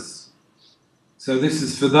others. So this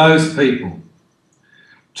is for those people.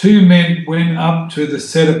 2 men went up to the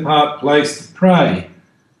set-apart place to pray,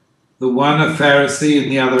 the one a Pharisee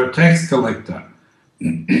and the other a tax collector.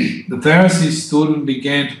 The Pharisee stood and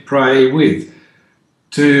began to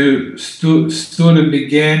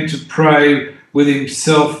pray with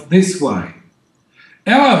himself this way: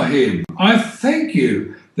 Elohim, I thank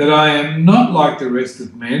you that I am not like the rest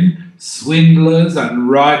of men, swindlers,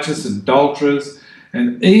 unrighteous, adulterers,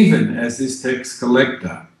 and even as this tax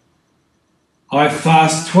collector. I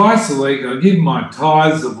fast twice a week. I give my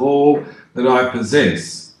tithes of all that I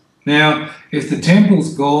possess. Now, if the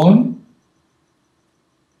temple's gone,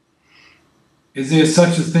 is there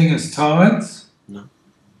such a thing as tithes? No.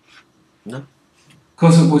 No.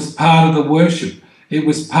 Because it was part of the worship. It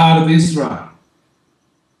was part of Israel.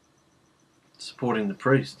 Supporting the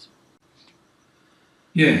priests.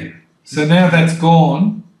 Yeah. So now that's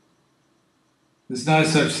gone. There's no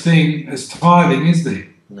such thing as tithing, is there?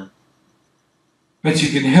 No. But you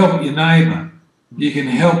can help your neighbour. You can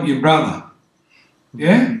help your brother.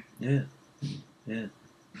 Yeah? Yeah. Yeah.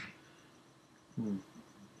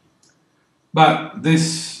 But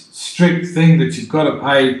this strict thing that you've got to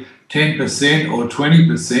pay 10% or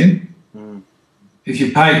 20%, if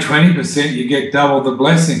you pay 20%, you get double the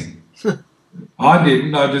blessing. I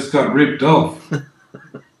didn't. I just got ripped off.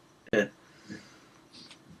 Yeah.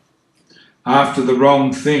 After the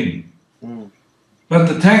wrong thing. But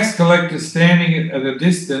the tax collector, standing at a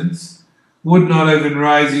distance, would not even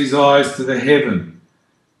raise his eyes to the heaven,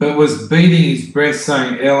 but was beating his breast,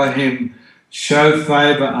 saying, Elohim, show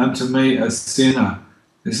favour unto me, a sinner.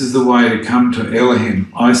 This is the way to come to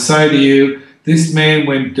Elohim. I say to you, this man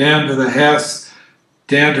went down to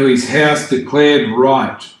his house declared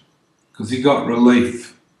right, because he got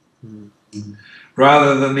relief,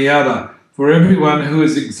 rather than the other. For everyone who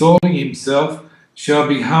is exalting himself shall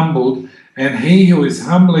be humbled, and he who is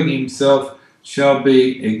humbling himself shall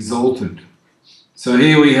be exalted. So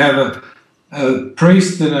here we have a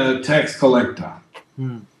priest and a tax collector.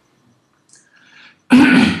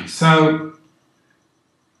 So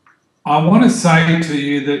I want to say to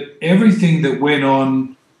you that everything that went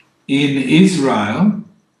on in Israel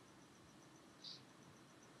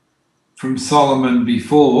from Solomon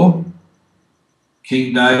before,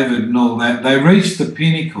 King David and all that, they reached the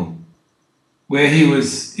pinnacle where he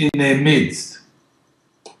was in their midst.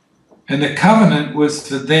 And the covenant was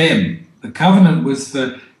for them. The covenant was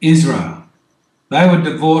for Israel. They were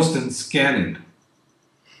divorced and scattered.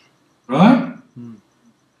 Right?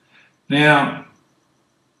 Now,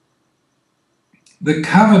 the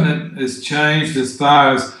covenant has changed as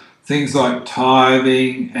far as things like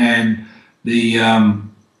tithing and the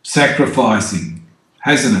sacrificing,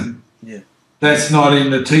 hasn't it? Yeah. That's not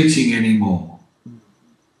in the teaching anymore.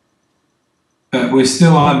 But we're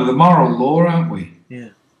still under the moral law, aren't we? Yeah.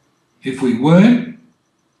 If we weren't,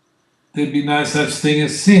 there'd be no such thing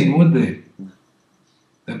as sin, would there?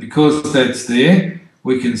 But because that's there,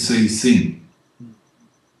 we can see sin.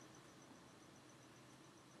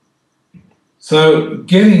 So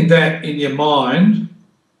getting that in your mind,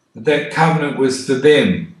 that covenant was for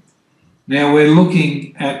them. Now we're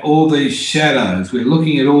looking at all these shadows. We're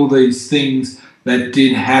looking at all these things that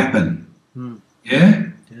did happen. Yeah?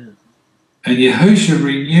 Yeah. And Yahusha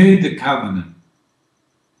renewed the covenant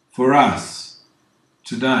for us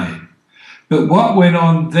today. But what went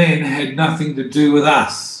on then had nothing to do with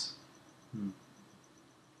us.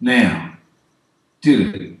 Now,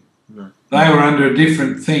 did it? No. They were under a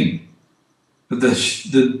different thing. But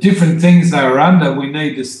the different things they were under, we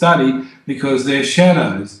need to study because they're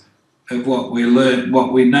shadows of what we learn,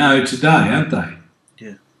 what we know today, aren't they?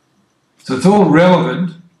 Yeah. So it's all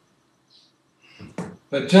relevant.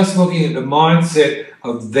 But just looking at the mindset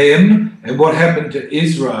of them and what happened to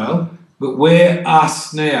Israel, but we're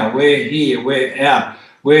us now, we're here, we're out,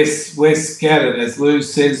 we're scattered. As Lou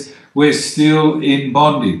says, we're still in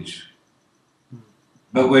bondage.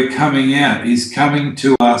 But we're coming out. He's coming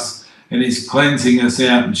to us and he's cleansing us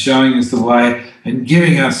out and showing us the way and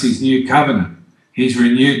giving us his new covenant, his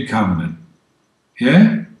renewed covenant.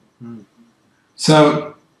 Yeah?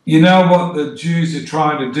 So, you know what the Jews are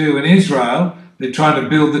trying to do in Israel? They're trying to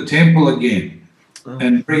build the temple again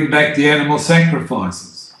and bring back the animal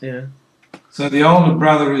sacrifices. Yeah. So the older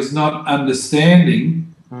brother is not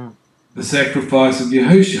understanding the sacrifice of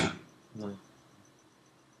Yahusha. No.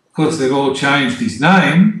 Of course, they've all changed his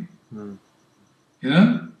name, you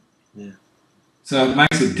know? Yeah. So it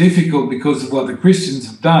makes it difficult because of what the Christians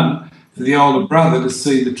have done for the older brother to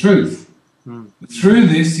see the truth. But through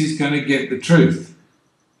this, he's going to get the truth.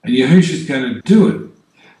 And Yahusha's going to do it.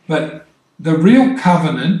 But the real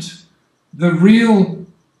covenant, the real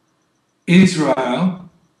Israel,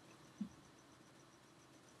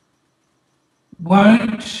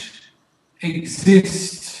 won't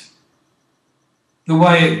exist the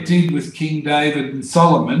way it did with King David and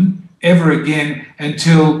Solomon ever again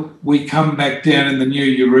until we come back down in the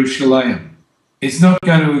New Jerusalem. It's not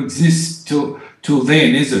going to exist till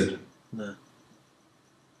then, is it? No.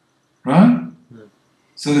 Right? No.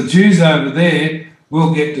 So the Jews over there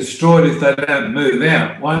will get destroyed if they don't move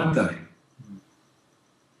out, won't they?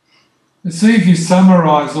 And see, if you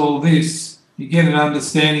summarise all this, you get an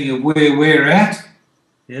understanding of where we're at.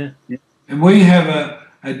 Yeah. And we have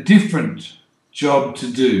a different job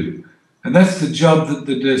to do. And that's the job that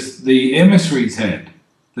the emissaries had,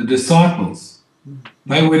 the disciples.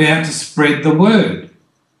 They went out to spread the word,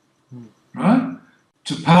 right?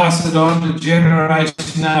 To pass it on to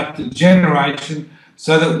generation after generation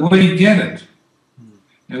so that we get it.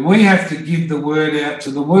 And we have to give the word out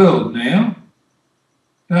to the world now,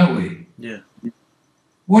 don't we? Yeah.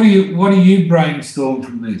 What do you brainstorm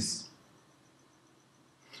from this?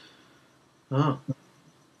 Oh.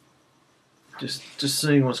 Just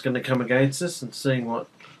seeing what's going to come against us and seeing what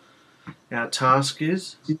our task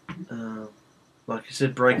is. Like you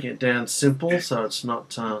said, breaking it down simple so it's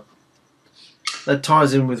not... that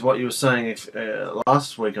ties in with what you were saying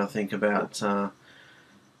last week, I think, about the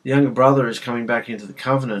younger brother is coming back into the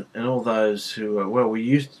covenant, and all those who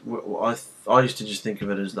are, I used to just think of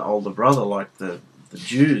it as the older brother, like the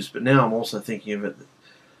Jews, but now I'm also thinking of it that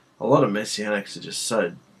a lot of Messianics are just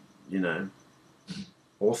so,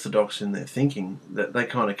 orthodox in their thinking that they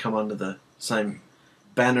kind of come under the same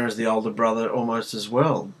banner as the older brother almost as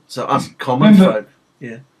well. So us common folk,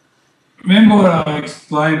 yeah. Remember what I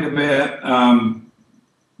explained about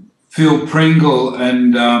Phil Pringle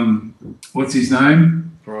and what's his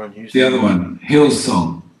name? Brian Houston. The other one,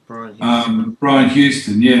 Hillsong. Brian Houston. Brian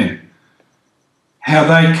Houston, yeah. How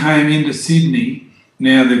they came into Sydney,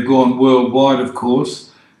 now they've gone worldwide, of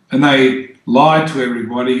course, and they lied to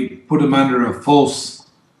everybody, put them under a false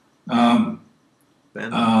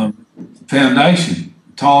foundation,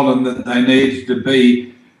 told them that they needed to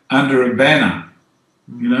be under a banner,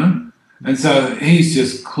 And so he's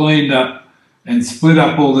just cleaned up and split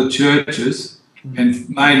up all the churches and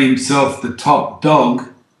made himself the top dog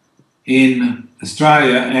in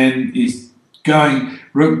Australia, and is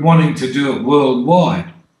wanting to do it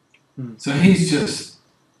worldwide. So he's just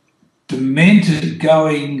demented,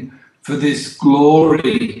 going for this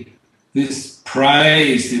glory, this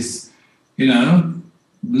praise, this,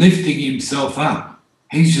 lifting himself up.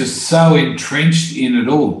 He's just so entrenched in it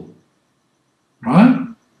all, right?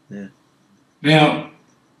 Yeah. Now,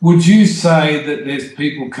 would you say that there's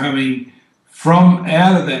people coming from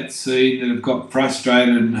out of that seed that have got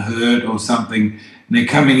frustrated and hurt or something, and they're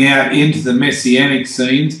coming out into the Messianic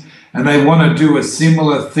scenes, and they want to do a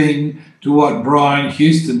similar thing to what Brian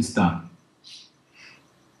Houston's done?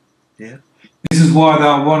 Yeah. This is why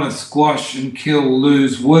they'll want to squash and kill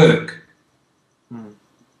Lou's work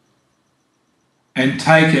and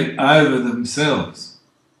take it over themselves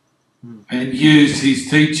and use his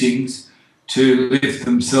teachings to lift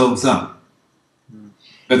themselves up,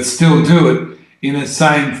 but still do it in a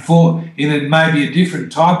same form, in maybe a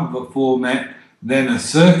different type of a format, than a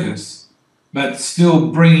circus, but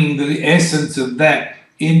still bringing the essence of that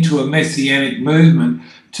into a messianic movement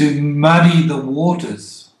to muddy the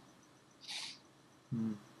waters.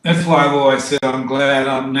 That's why I've always said I'm glad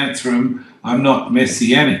I'm Nazarene, I'm not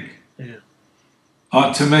messianic.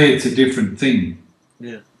 Yeah. To me, it's a different thing.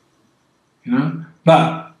 Yeah. You know?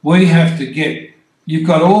 But we have to get, you've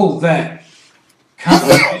got all that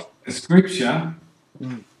covered in Scripture.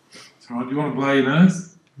 Sorry, do you want to blow your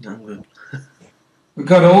nose? No, I'm good. We've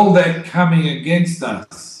got all that coming against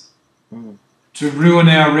us to ruin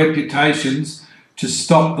our reputations, to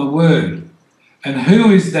stop the word. And who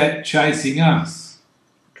is that chasing us?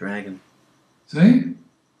 Dragon. See?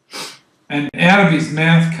 And out of his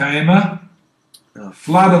mouth came a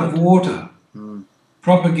flood of water,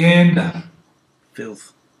 propaganda.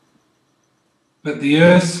 Filth. But the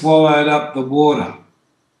earth swallowed up the water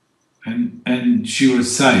and she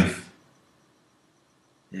was safe.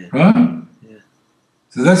 Yeah. Right? Yeah.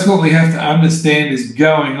 So that's what we have to understand is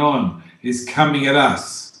going on, is coming at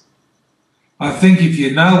us. I think if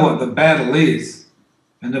you know what the battle is,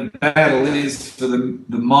 and the battle is for the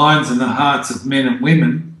minds and the hearts of men and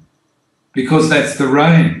women, because that's the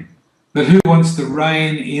reign. But who wants to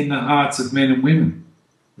reign in the hearts of men and women?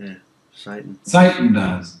 Yeah, Satan. Satan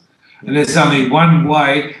does. And there's only one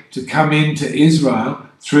way to come into Israel,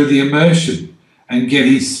 through the immersion and get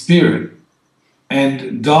his spirit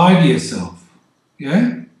and die to yourself.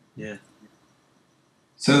 Yeah? Yeah.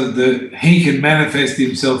 So that he can manifest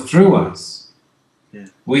himself through us. Yeah.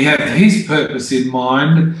 We have his purpose in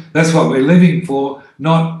mind. That's what we're living for,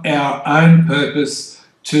 not our own purpose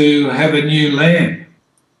to have a new lamp.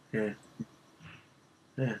 Yeah.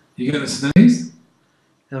 Yeah. You going to sneeze?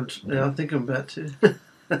 I think I'm about to.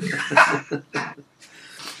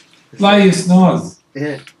 Blow your snores.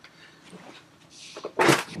 Yeah.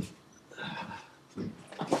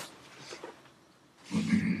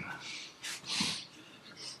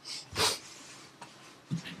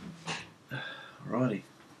 Righty.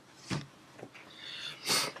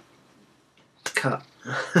 Cut.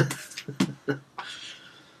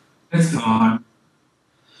 That's fine.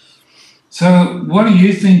 So what are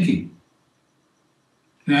you thinking?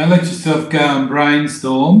 Now let yourself go and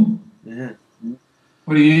brainstorm. Yeah.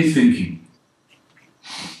 What are you thinking?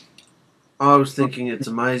 I was thinking it's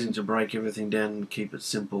amazing to break everything down and keep it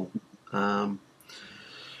simple.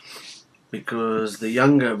 Because the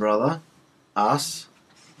younger brother, us,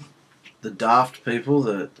 the daft people,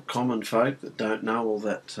 the common folk that don't know all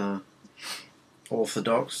that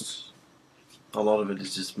orthodox, a lot of it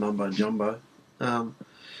is just mumbo jumbo. A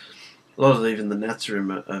lot of even the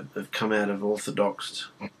Nazarene have come out of orthodox,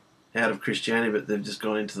 out of Christianity, but they've just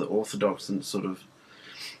gone into the orthodox and sort of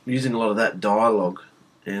using a lot of that dialogue.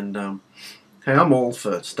 And hey, I'm all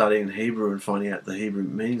for studying Hebrew and finding out the Hebrew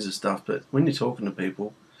meanings of stuff, but when you're talking to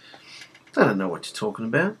people, they don't know what you're talking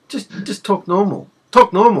about. Just talk normal.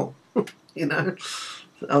 Talk normal. You know?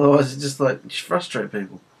 Otherwise, it's just like, you frustrate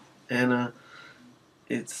people. And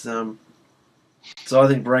it's... so I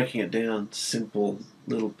think breaking it down, simple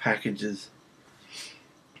little packages,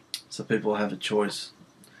 so people have a choice.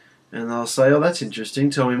 And they'll say, oh, that's interesting,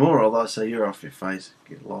 tell me more. Or they'll say, you're off your face,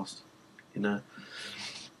 get lost. You know?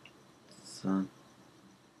 So,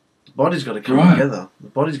 the body's got to come together. The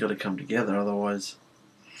body's got to come together, otherwise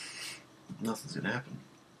nothing's going to happen.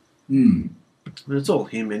 I mean, it's all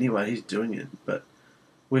him anyway, he's doing it, but...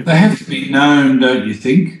 They have to be known, don't you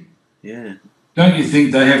think? Yeah. Don't you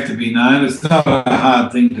think they have to be known? It's not a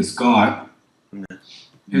hard thing to Skype, No.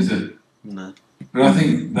 is it? No. But I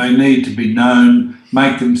think they need to be known,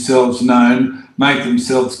 make themselves known, make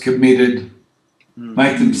themselves committed,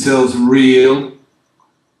 make themselves real,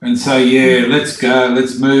 and say, yeah, let's go,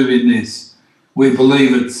 let's move in this. We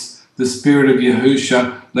believe it's the spirit of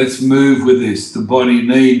Yahusha, let's move with this. The body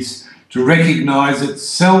needs to recognise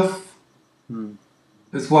itself.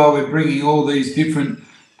 That's why we're bringing all these different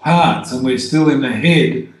parts, and we're still in the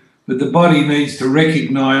head, but the body needs to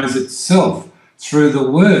recognise itself through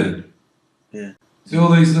the word. Yeah. See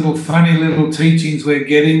all these little funny little teachings we're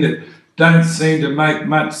getting that don't seem to make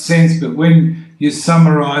much sense, but when you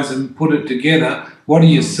summarise and put it together, what are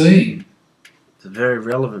you seeing? It's very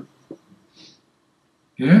relevant.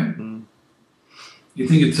 Yeah? You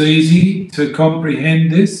think it's easy to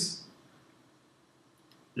comprehend this?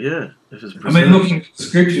 Yeah. If it's I mean, looking at the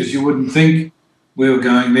scriptures, you wouldn't think we were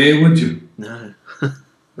going there, would you? No.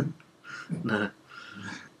 No.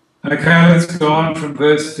 Okay, let's go on from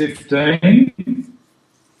verse 15.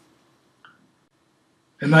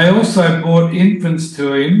 And they also brought infants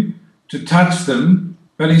to him to touch them,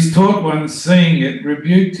 but his taught ones, seeing it,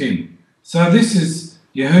 rebuked him. So this is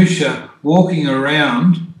Yahusha walking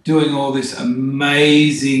around doing all this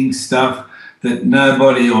amazing stuff that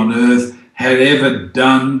nobody on earth had ever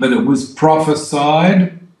done, but it was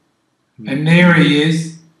prophesied. And there he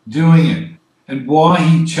is doing it. And why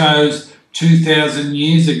he chose 2,000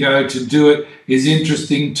 years ago to do it is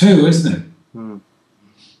interesting too, isn't it?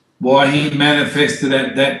 Why he manifested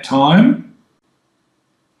at that time.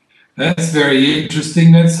 That's very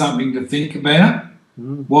interesting. That's something to think about.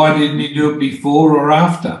 Why didn't he do it before or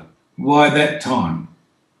after? Why that time?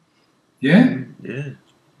 Yeah? Yeah.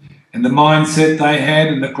 And the mindset they had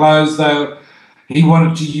and the clothes he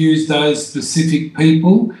wanted to use those specific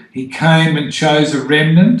people. He came and chose a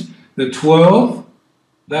remnant, the 12.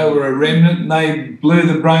 They were a remnant and they blew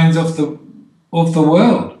the brains off the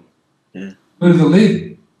world. Yeah. Blew the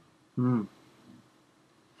lid.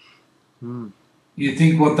 You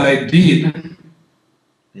think what they did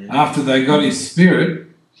after they got his spirit,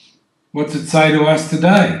 what's it say to us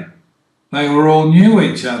today? They were all knew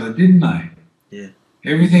each other, didn't they? Yeah.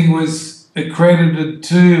 Everything was accredited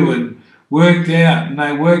to and worked out, and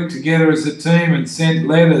they worked together as a team and sent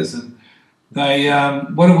letters. And they,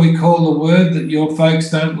 what do we call the word that your folks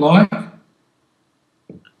don't like?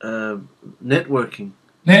 Networking.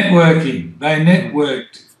 Networking. They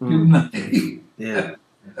networked, didn't they? Yeah.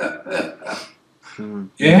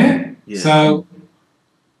 Yeah? So,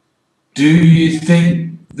 do you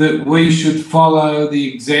think that we should follow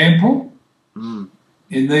the example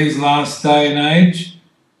in these last day and age?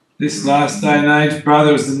 This last day and age,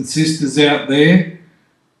 brothers and sisters out there,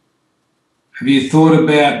 have you thought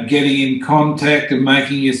about getting in contact and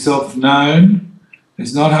making yourself known?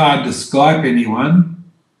 It's not hard to Skype anyone,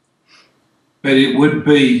 but it would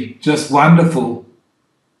be just wonderful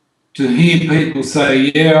to hear people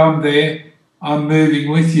say, yeah, I'm there, I'm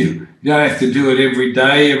moving with you. You don't have to do it every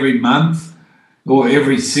day, every month, or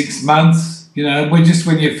every 6 months. You know, we're just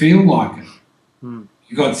when you feel like it.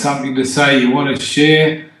 You got something to say, you want to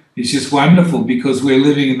share. It's just wonderful because we're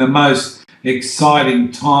living in the most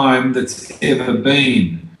exciting time that's ever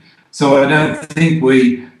been. So I don't think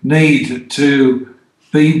we need to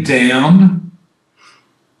be down.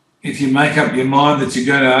 If you make up your mind that you're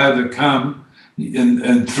going to overcome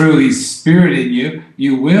and through his spirit in you,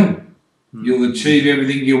 you will. You'll achieve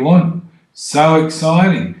everything you want. So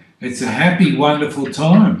exciting. It's a happy, wonderful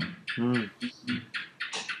time.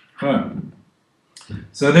 Right.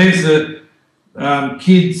 So there's the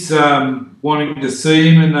kids wanting to see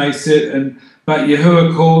him, and they said, but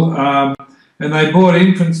Yahuwah called, and they brought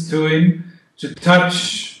infants to him to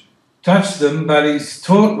touch them, but his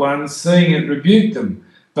taught ones, seeing it, rebuked them.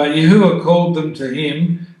 But Yahuwah called them to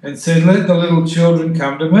him and said, let the little children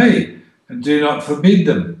come to me, and do not forbid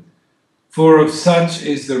them, for of such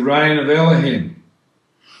is the reign of Elohim.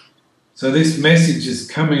 So this message is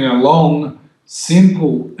coming along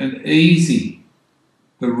simple and easy.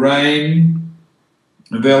 The reign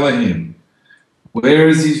of Elohim. Where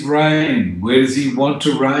is his reign? Where does he want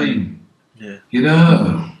to reign? Yeah. You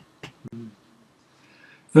know.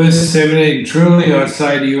 Verse 17, truly I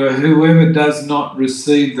say to you, whoever does not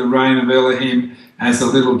receive the reign of Elohim as a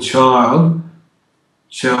little child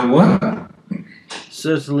shall what?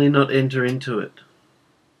 Certainly not enter into it.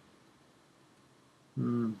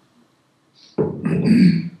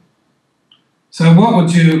 So what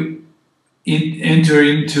would you enter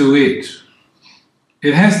into it?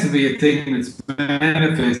 It has to be a thing that's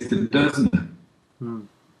manifested, doesn't it?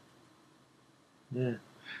 Yeah.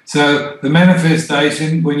 So the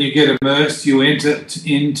manifestation, when you get immersed, you enter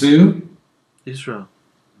into Israel.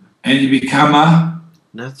 And you become a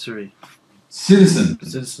Nazarene. Citizen.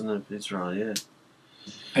 Citizen of Israel, yeah.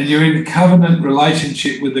 And you're in covenant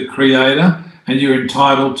relationship with the Creator, and you're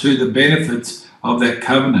entitled to the benefits of that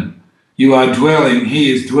covenant. You are dwelling,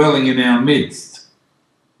 he is dwelling in our midst.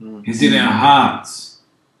 He's in our hearts.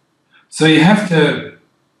 So you have to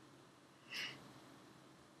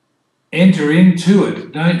enter into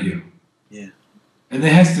it, don't you? Yeah. And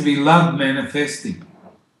there has to be love manifesting,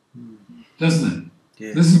 doesn't it?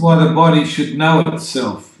 Yeah. This is why the body should know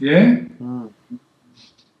itself, yeah?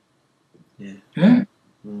 Yeah. Yeah?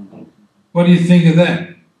 What do you think of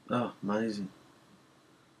that? Oh, amazing.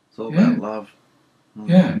 It's all about love.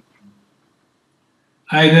 Yeah.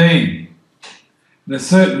 18. And a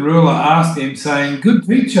certain ruler asked him, saying, good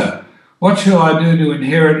teacher, what shall I do to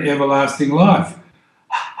inherit everlasting life?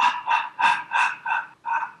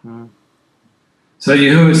 So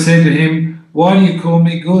Yahuwah said to him, why do you call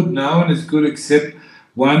me good? No one is good except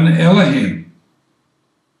one Elohim.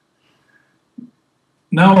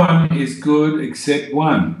 No one is good except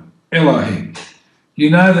one Elohim. You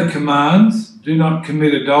know the commands. Do not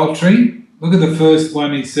commit adultery. Look at the first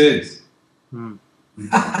one he says.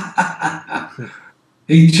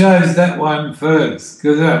 He chose that one first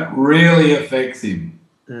because that really affects him.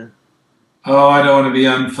 Yeah. Oh, I don't want to be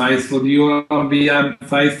unfaithful. Do you want to be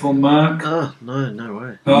unfaithful, Mark? Oh, no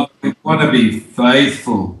way. Oh, we want to be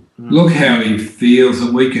faithful. Mm. Look how he feels,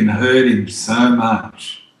 and we can hurt him so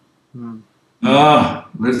much. Mm. Oh,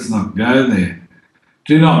 let's not go there.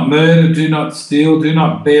 Do not murder, do not steal, do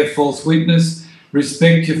not bear false witness,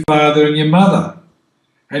 respect your father and your mother.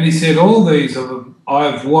 And he said, all these I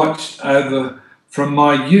have watched over from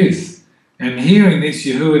my youth. And hearing this,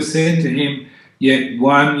 Yahuwah said to him, yet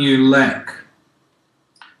one you lack.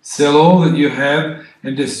 Sell all that you have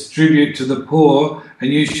and distribute to the poor,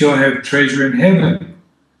 and you shall have treasure in heaven.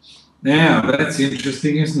 Now, that's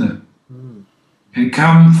interesting, isn't it? Mm. And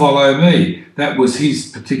come follow me. That was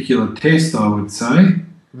his particular test, I would say.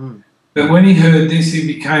 Mm. But when he heard this, he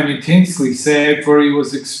became intensely sad, for he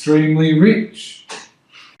was extremely rich.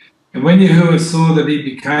 And when Yahuwah saw that he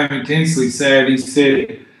became intensely sad, he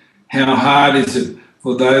said, how hard is it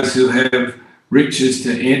for those who have riches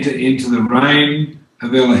to enter into the reign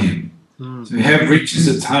of Elohim. Mm. So if you have riches,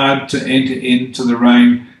 it's hard to enter into the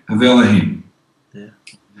reign of Elohim. Yeah.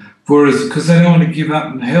 Because they don't want to give up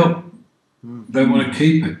and help. Mm. They want to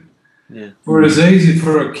keep it. Yeah. For it's easy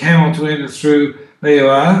for a camel to enter through, there you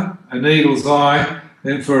are, a needle's eye,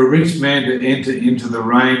 than for a rich man to enter into the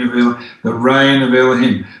reign of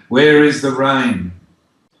Elohim. Where is the reign?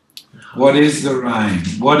 What is the reign?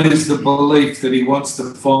 What is the belief that he wants to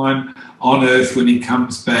find on earth when he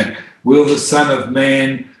comes back? Will the Son of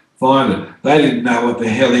Man find it? They didn't know what the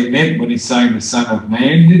hell he meant when he's saying the Son of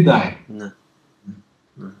Man, did they? No.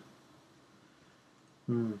 No.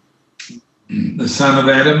 Mm. The son of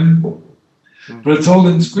Adam. Mm. But it's all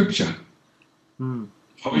in Scripture. Mm.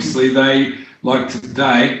 Obviously, they, like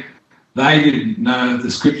today, they didn't know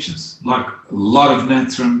the Scriptures. Like a lot of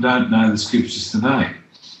Nazarene don't know the Scriptures today.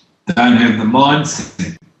 They don't have the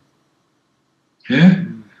mindset. Yeah?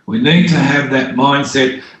 Mm. We need to have that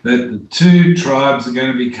mindset that the two tribes are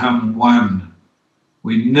going to become one.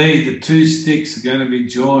 We need the two sticks are going to be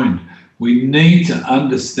joined. We need to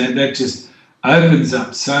understand that. Just opens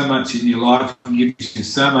up so much in your life and gives you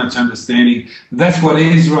so much understanding. That's what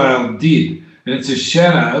Israel did. And it's a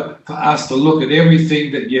shadow for us to look at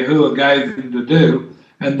everything that Yahuwah gave them to do,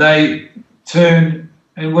 and they turned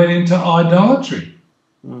and went into idolatry.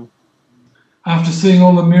 Mm. After seeing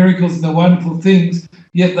all the miracles and the wonderful things,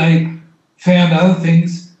 yet they found other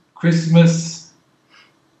things, Christmas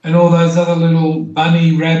and all those other little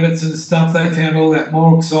bunny rabbits and stuff, they found all that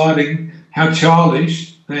more exciting, how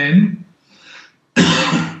childish, than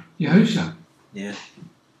Yahusha. Yeah.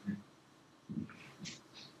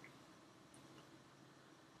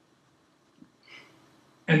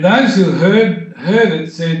 And those who heard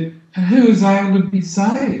it said, and who is able to be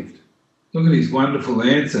saved? Look at his wonderful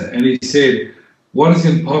answer. And he said, what is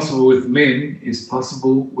impossible with men is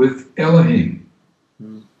possible with Elohim.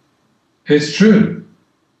 Mm. It's true.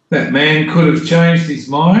 That man could have changed his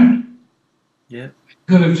mind. Yeah. He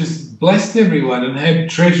could have just blessed everyone and had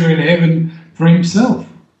treasure in heaven for himself.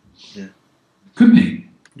 Yeah. Couldn't he?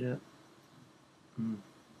 Yeah. Mm.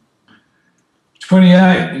 28,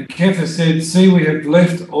 and Kepha said, see, we have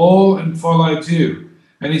left all and followed you.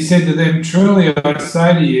 And he said to them, truly I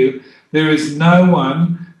say to you, there is no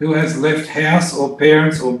one who has left house or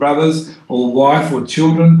parents or brothers or wife or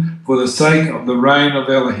children for the sake of the reign of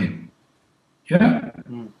Elohim. Yeah?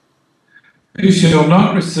 Mm. Who shall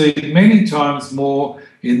not receive many times more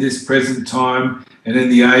in this present time and in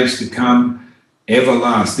the age to come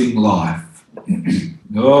everlasting life.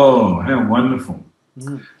 Oh, how wonderful.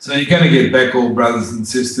 Mm. So you're going to get back all brothers and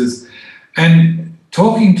sisters. And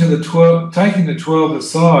talking to the 12, taking the 12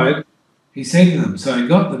 aside, he said to them, so he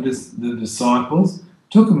got the disciples,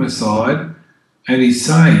 took them aside, and he's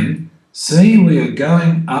saying, see, we are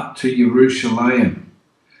going up to Jerusalem,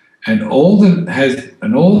 and all that have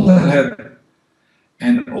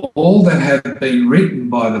been written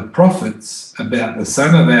by the prophets about the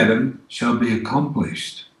son of Adam shall be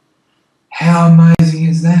accomplished. How amazing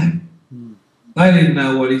is that? Mm. They didn't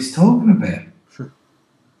know what he's talking about.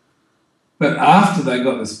 But after they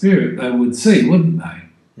got the Spirit, they would see, wouldn't they?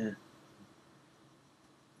 Yeah.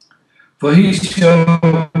 For he shall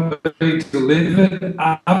be delivered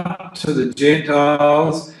up to the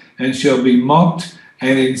Gentiles and shall be mocked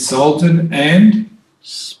and insulted and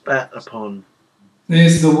Spat upon.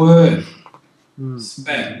 there's the word, Mm.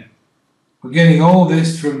 spat. We're getting all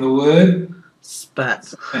this from the word Spat.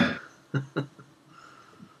 spat.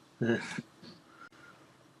 Yeah.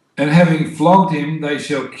 And having flogged him, they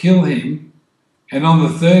shall kill him, and on the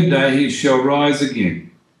third day he shall rise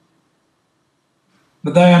again.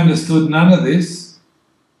 But they understood none of this.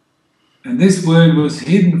 And this word was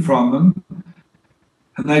hidden from them,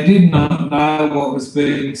 and they did not know what was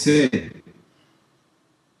being said.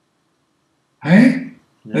 Hey?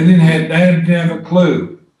 Yeah. They didn't have a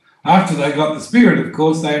clue. After they got the Spirit, of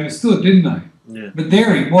course, they understood, didn't they? Yeah. But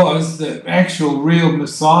there he was, the actual real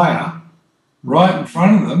Messiah, right in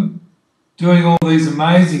front of them, doing all these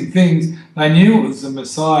amazing things. They knew it was the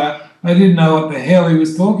Messiah. They didn't know what the hell he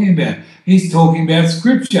was talking about. He's talking about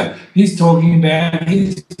Scripture. He's talking about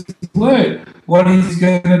his word, what he's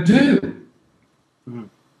going to do,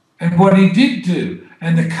 and what he did do,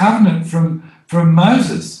 and the covenant from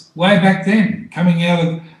Moses way back then, coming out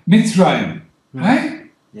of Mitzrayim. Hey?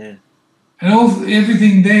 Yeah. And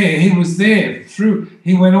everything there, he was there.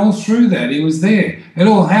 He went all through that. He was there. It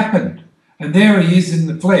all happened. And there he is in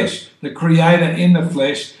the flesh, the Creator in the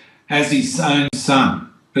flesh as his own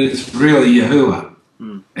Son. But it's really Yahuwah,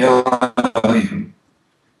 Elohim,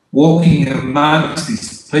 walking amongst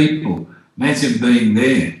his people. Imagine being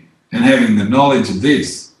there and having the knowledge of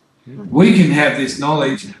this. We can have this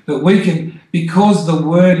knowledge, but we can, because the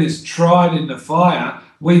word is tried in the fire,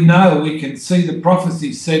 we know, we can see the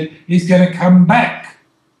prophecy said he's going to come back.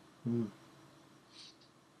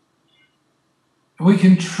 We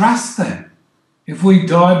can trust that. If we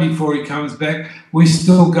die before he comes back, we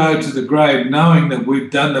still go to the grave knowing that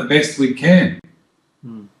we've done the best we can.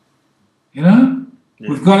 You know? Yeah.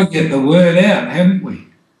 We've got to get the word out, haven't we?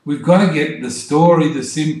 We've got to get the story, the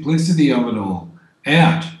simplicity of it all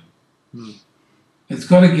out. It's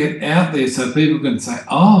got to get out there so people can say,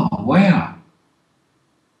 oh, wow.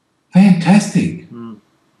 Fantastic.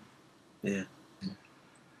 Yeah.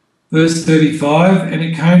 Verse 35, and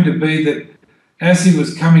it came to be that as he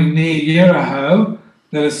was coming near Jericho,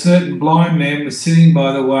 that a certain blind man was sitting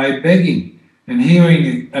by the way begging, and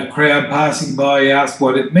hearing a crowd passing by, he asked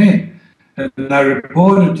what it meant. And they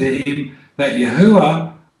reported to him that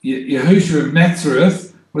Yahusha of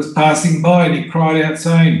Nazareth was passing by, and he cried out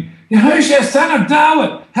saying, Yahusha, son of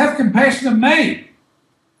David, have compassion of me.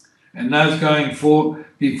 And those going forth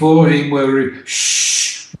before him were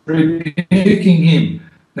rebuking him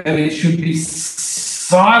that he should be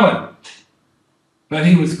silent. But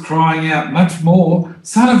he was crying out much more,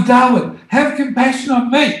 Son of David, have compassion on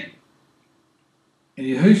me. And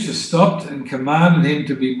Yahusha stopped and commanded him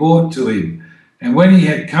to be brought to him. And when he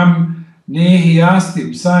had come near, he asked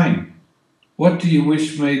him, saying, what do you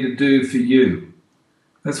wish me to do for you?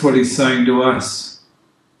 That's what he's saying to us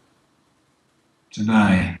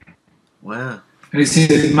today. Wow. And he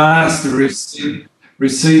said, Master,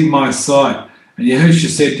 receive my sight. And Yahusha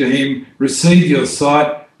said to him, receive your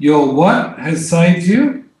sight. Your what has saved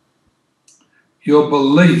you? Your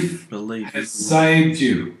belief has saved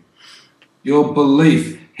you. Your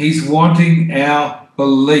belief. He's wanting our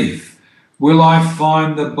belief. Will I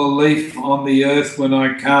find the belief on the earth when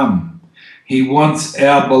I come? He wants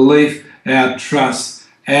our belief, our trust,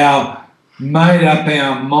 our made up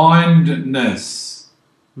our mindness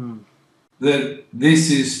that this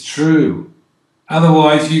is true.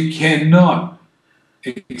 Otherwise you cannot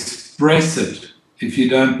express it if you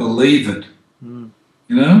don't believe it. You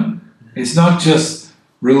know? It's not just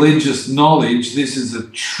religious knowledge, this is a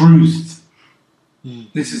truth.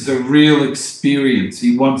 This is a real experience.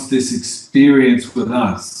 He wants this experience with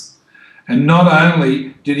us. And not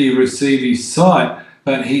only did he receive his sight,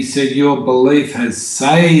 but he said, your belief has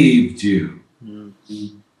saved you.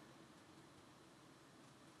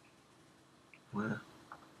 Wow.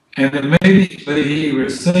 And immediately he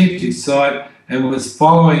received his sight and was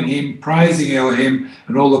following him, praising Elohim,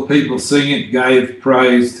 and all the people seeing it gave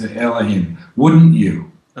praise to Elohim. Wouldn't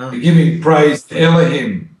you? They're giving praise to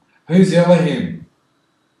Elohim. Who's Elohim?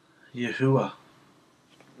 Yahuwah.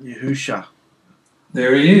 Yahusha.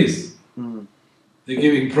 There he is. They're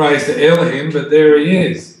giving praise to Elohim, but there he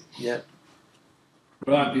is. Yep.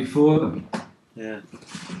 Right before them. Yeah.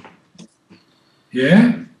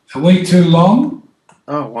 Yeah? Are we too long?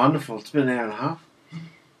 Oh, wonderful. It's been an hour and a half.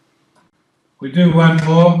 We do one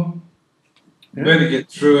more. Yeah. Better get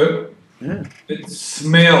through it. Yeah. It's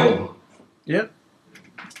smell. Yep.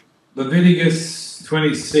 Leviticus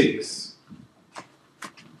 26.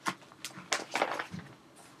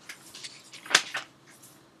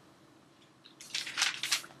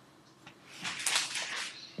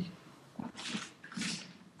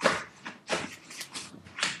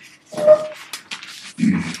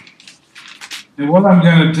 And what I'm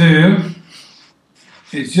going to do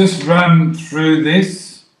is just run through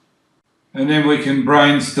this and then we can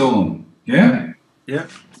brainstorm. Yeah? Yeah.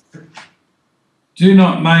 Do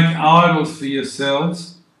not make idols for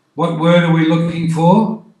yourselves. What word are we looking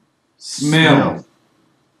for? Smell.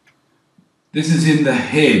 This is in the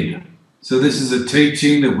head. So this is a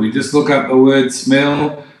teaching that we just look up the word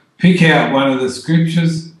smell, pick out one of the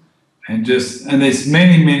scriptures, and there's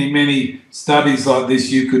many studies like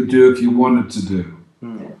this you could do if you wanted to do.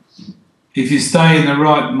 If you stay in the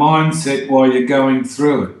right mindset while you're going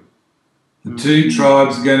through it, the two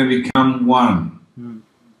tribes are going to become one.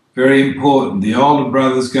 Very important. The older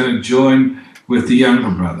brother's going to join with the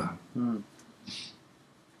younger brother.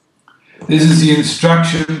 This is the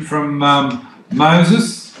instruction from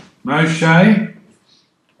Moshe.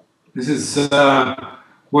 This is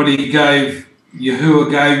what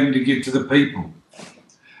Yahuwah gave him to give to the people.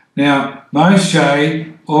 Now,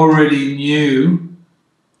 Moshe already knew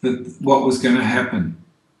what was going to happen.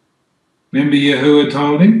 Remember Yahuwah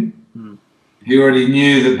told him? He already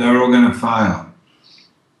knew that they were all going to fail.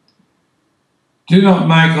 Do not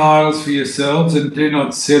make idols for yourselves, and do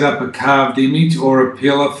not set up a carved image or a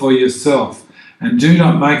pillar for yourself, and do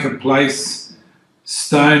not make a place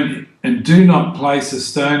stone place a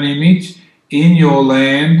stone image in your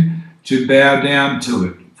land to bow down to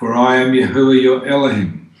it, for I am Yahuwah your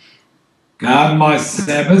Elohim. Guard my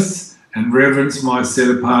Sabbaths and reverence my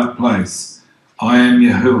set-apart place. I am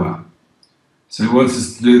Yahuwah. So he wants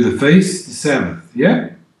us to do the feast, the Sabbath, yeah?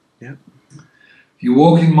 Yep. If you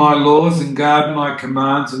walk in my laws and guard my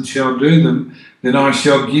commands and shall do them, then I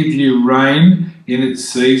shall give you rain in its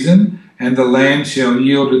season, and the land shall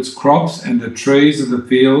yield its crops, and the trees of the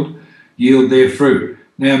field yield their fruit.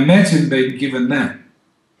 Now imagine being given that.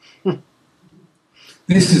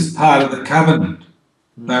 This is part of the covenant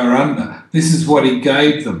they were under. This is what he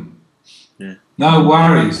gave them. Yeah. No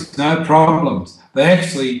worries, no problems. They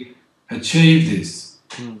actually achieved this.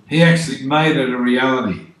 He actually made it a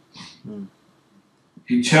reality.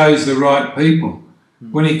 He chose the right people.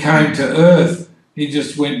 When he came to earth, he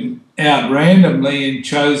just went out randomly and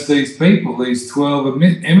chose these people, these 12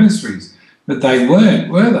 emissaries. But they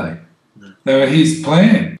weren't, were they? No. They were his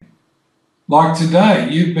plan. Like today,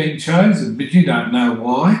 you've been chosen, but you don't know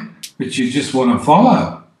why, but you just want to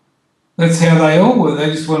follow. That's how they all were.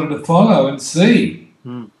 They just wanted to follow and see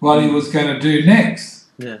what he was going to do next,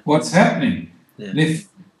 what's happening. Yeah. And if,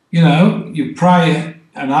 you pray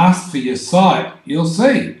and ask for your sight, you'll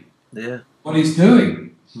see what he's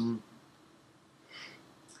doing.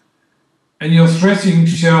 And your threshing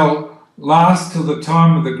shall last till the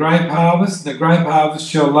time of the grape harvest, and the grape harvest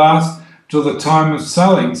shall last till the time of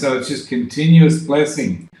sowing. So it's just continuous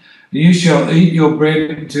blessing. And you shall eat your bread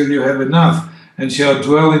until you have enough, and shall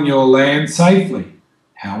dwell in your land safely.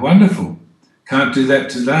 How wonderful. Can't do that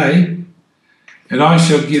today. And I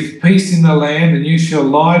shall give peace in the land, and you shall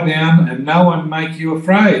lie down, and no one make you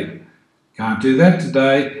afraid. Can't do that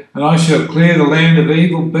today. And I shall clear the land of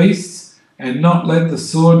evil beasts, and not let the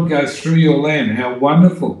sword go through your land. How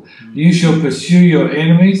wonderful. You shall pursue your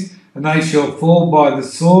enemies, and they shall fall by the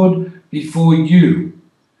sword before you.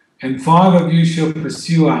 And 5 of you shall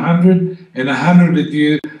pursue 100, and 100 of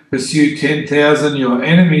you pursue 10,000. Your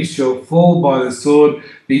enemies shall fall by the sword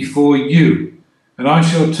before you. And I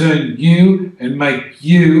shall turn you and make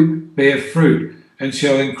you bear fruit, and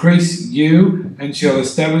shall increase you, and shall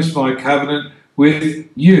establish my covenant with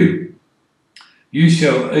you. You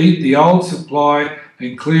shall eat the old supply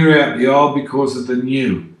and clear out the old because of the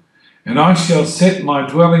new. And I shall set my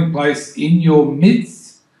dwelling place in your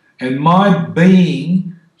midst, and my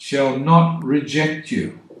being shall not reject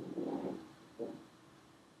you.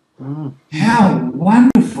 How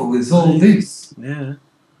wonderful is all this? Yeah.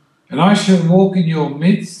 And I shall walk in your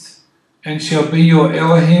midst, and shall be your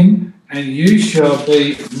Elohim, and you shall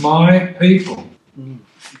be my people.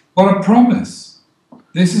 What a promise.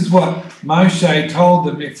 This is what Moshe told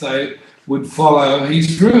them if they would follow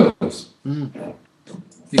his rules.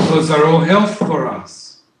 Because they're all health for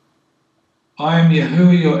us. I am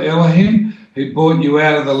Yahuwah your Elohim, who brought you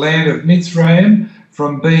out of the land of Mitzrayim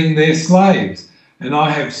from being their slaves. And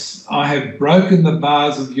I have broken the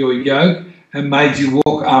bars of your yoke and made you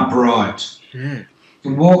walk upright. You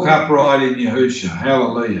can walk upright in Yahusha.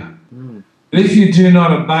 Hallelujah. But if you do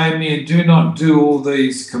not obey me and do not do all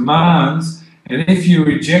these commands, and if you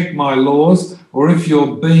reject my laws, or if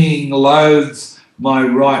your being loathes my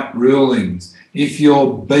right rulings, if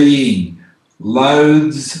your being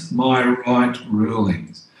loathes my right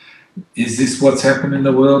rulings. Is this what's happened in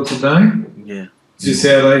the world today? Yeah. Is this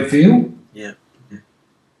how they feel? Yeah.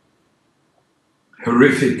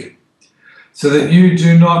 Horrific. So that you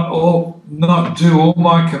do not do all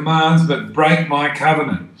my commands, but break my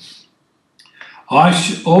covenant.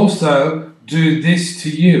 I also do this to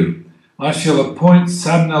you. I shall appoint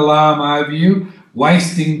sudden alarm over you,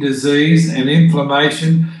 wasting disease and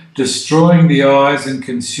inflammation, destroying the eyes and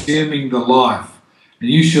consuming the life. And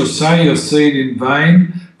you shall sow your seed in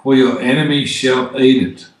vain, for your enemies shall eat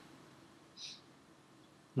it.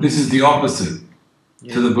 This is the opposite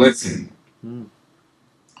to the blessing.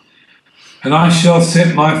 And I shall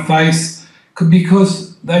set my face,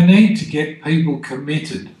 because they need to get people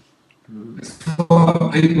committed.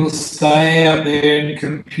 People stay out there in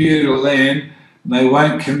computer land and they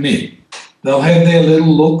won't commit. They'll have their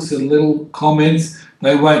little looks and little comments.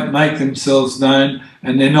 They won't make themselves known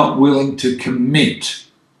and they're not willing to commit.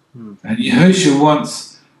 And Yahusha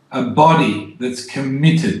wants a body that's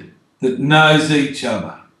committed, that knows each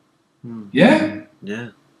other. Yeah? Yeah.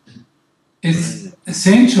 It's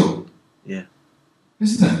essential. Yeah.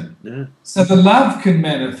 Isn't it? Yeah. So the love can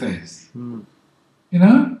manifest. You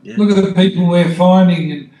know? Yeah. Look at the people we're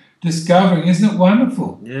finding and discovering. Isn't it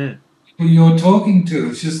wonderful? Yeah. Who you're talking to.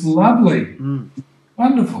 It's just lovely.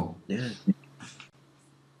 Wonderful. Yeah.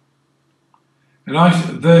 And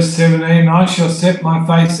verse 17, I shall set my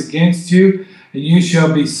face against you, and you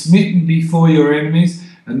shall be smitten before your enemies,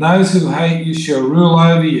 and those who hate you shall rule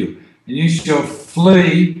over you, and you shall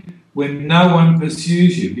flee when no one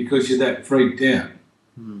pursues you, because you're that freaked out.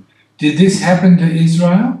 Did this happen to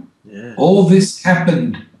Israel? Yeah. All this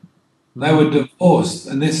happened. They were divorced,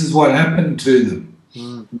 and this is what happened to them.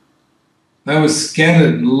 They were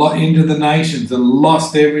scattered into the nations and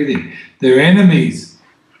lost everything. Their enemies,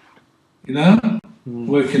 you know,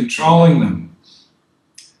 were controlling them.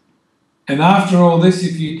 And after all this,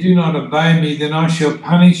 if you do not obey me, then I shall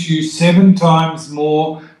punish you 7 times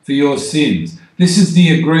more for your sins. This is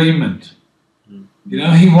the agreement. You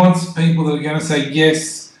know, he wants people that are going to say,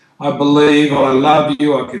 yes, I believe, I love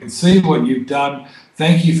you, I can see what you've done.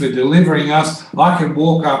 Thank you for delivering us. I can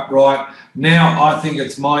walk upright. Now I think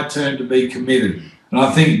it's my turn to be committed. And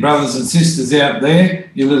I think, brothers and sisters out there,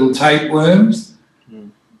 you little tapeworms,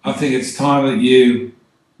 I think it's time that you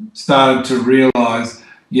started to realise,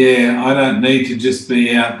 yeah, I don't need to just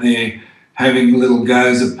be out there having little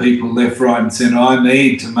goes at people left, right and centre. I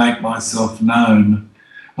need to make myself known.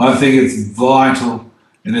 I think it's vital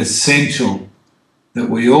and essential that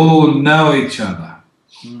we all know each other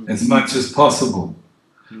as much as possible.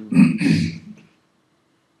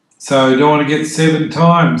 So you don't want to get 7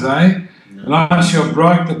 times, eh? No. And I shall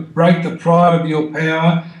break the pride of your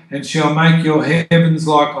power, and shall make your heavens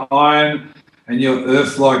like iron and your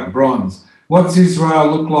earth like bronze. What's Israel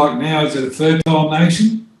look like now? Is it a fertile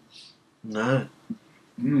nation? No.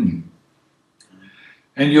 And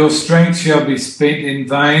your strength shall be spent in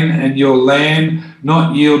vain, and your land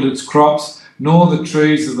not yield its crops, nor the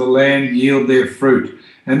trees of the land yield their fruit.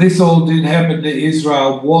 And this all did happen to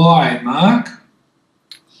Israel. Why, Mark?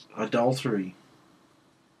 Adultery.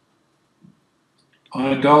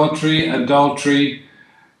 Adultery,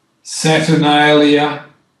 Saturnalia.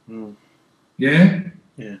 Yeah?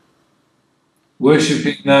 Yeah.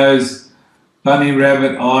 Worshipping those bunny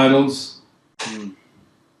rabbit idols.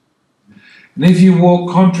 And if you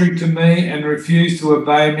walk contrary to me and refuse to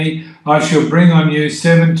obey me, I shall bring on you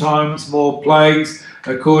 7 times more plagues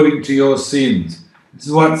according to your sins. This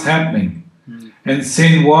is what's happening. And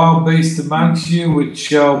send wild beasts amongst you, which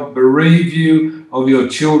shall bereave you of your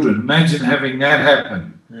children. Imagine having that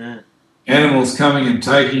happen. Yeah. Animals coming and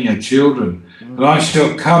taking your children. And I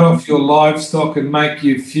shall cut off your livestock and make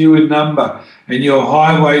you few in number, and your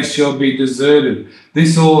highways shall be deserted.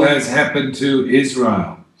 This all has happened to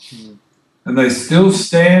Israel. And they still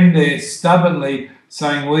stand there stubbornly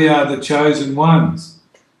saying, we are the chosen ones.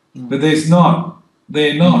 But they're not.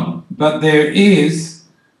 But there is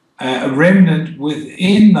a remnant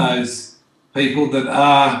within those people that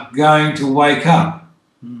are going to wake up.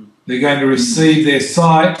 They're going to receive their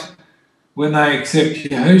sight when they accept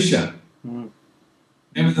Yahusha.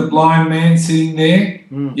 Remember the blind man sitting there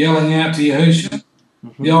yelling out to Yahusha?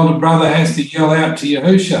 The older brother has to yell out to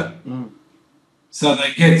Yahusha. So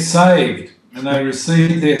they get saved and they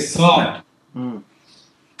receive their sight.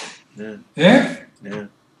 Yeah? Yeah.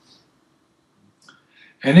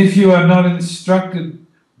 And if you are not instructed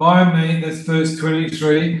by me, that's verse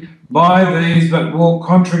 23, by these but walk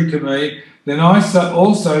contrary to me, then I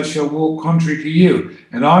also shall walk contrary to you,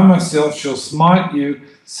 and I myself shall smite you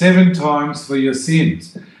 7 times for your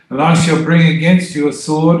sins. And I shall bring against you a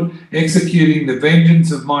sword, executing the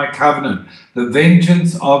vengeance of my covenant. The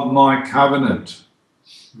vengeance of my covenant.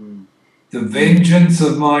 The vengeance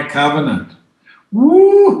of my covenant.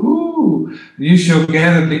 Woo-hoo! You shall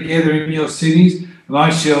gather together in your cities, and I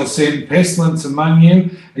shall send pestilence among you,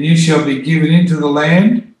 and you shall be given into the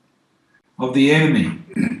land of the enemy.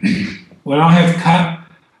 When I have cut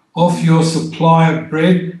off your supply of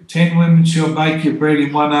bread, 10 women shall bake your bread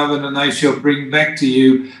in one oven, and they shall bring back to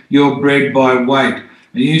you your bread by weight,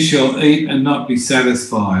 and you shall eat and not be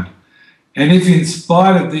satisfied. And if in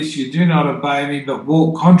spite of this you do not obey me, but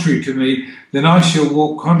walk contrary to me, then I shall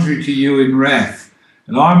walk contrary to you in wrath.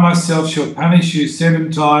 And I myself shall punish you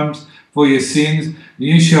 7 times for your sins. And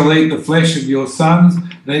you shall eat the flesh of your sons,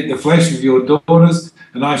 and eat the flesh of your daughters,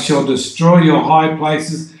 and I shall destroy your high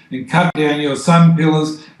places, and cut down your sun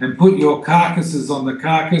pillars, and put your carcasses on the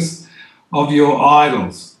carcass of your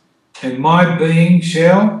idols. And my being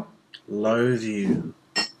shall loathe you.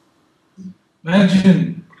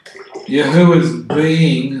 Imagine Yahuwah's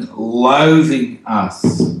being loathing us.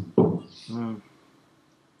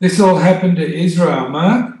 This all happened to Israel,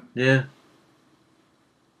 Mark. Yeah.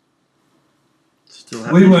 Still We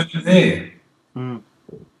happening. weren't there.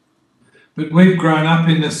 But we've grown up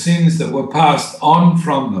in the sins that were passed on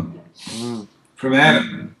from them, from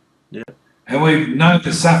Adam. Yeah. And we've known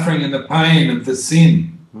the suffering and the pain of the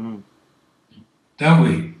sin, don't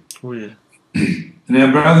we? Oh, yeah. And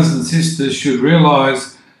our brothers and sisters should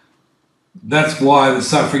realise that's why the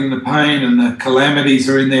suffering and the pain and the calamities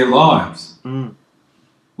are in their lives.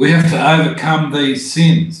 We have to overcome these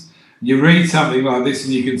sins. You read something like this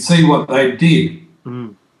and you can see what they did.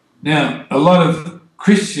 Now, a lot of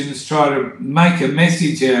Christians try to make a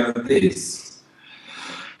message out of this.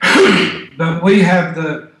 But we have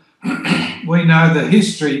we know the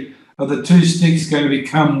history of the 2 sticks going to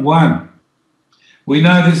become one. We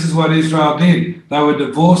know this is what Israel did. They were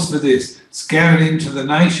divorced for this, scattered into the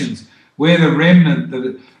nations. We're the remnant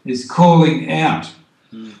that is calling out.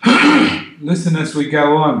 Listen as we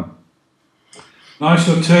go on. And I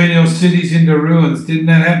shall turn your cities into ruins. Didn't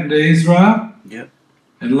that happen to Israel? Yep.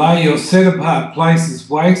 And lay your set-apart places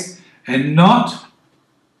waste, and not...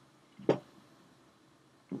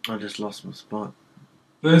 I just lost my spot.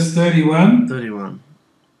 Verse 31. 31.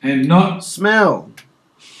 And not... Smell.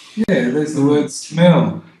 Yeah, there's the word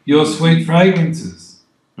smell. Your sweet fragrances.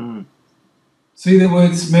 See the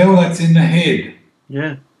word smell? That's in the head.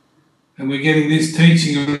 Yeah. And we're getting this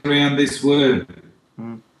teaching around this word.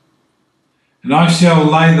 And I shall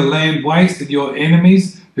lay the land waste, and your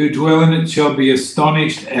enemies who dwell in it shall be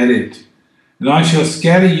astonished at it. And I shall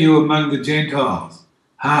scatter you among the Gentiles.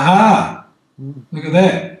 Ha ha! Look at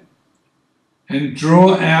that. And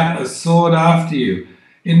draw out a sword after you.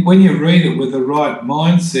 And when you read it with the right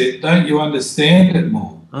mindset, don't you understand it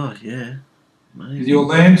more? Oh, yeah. Amazing. Your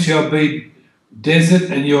land shall be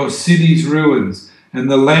desert and your cities ruins. And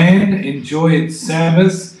the land enjoy its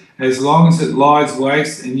Sabbaths as long as it lies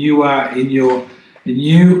waste, and you are in your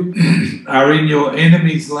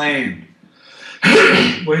enemy's land.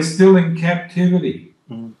 We're still in captivity.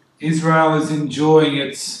 Israel is enjoying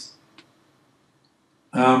its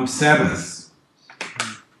Sabbaths.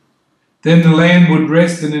 Then the land would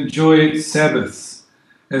rest and enjoy its Sabbaths.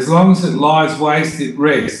 As long as it lies waste, it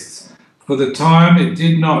rests. For the time it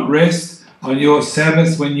did not rest on your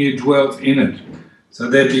Sabbaths when you dwelt in it. So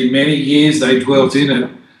there'd be many years they dwelt in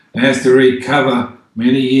it. It has to recover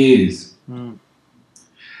many years. And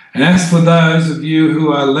as for those of you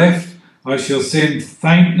who are left, I shall send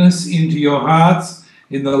faintness into your hearts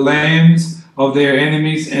in the lands of their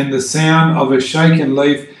enemies, and the sound of a shaken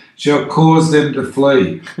leaf shall cause them to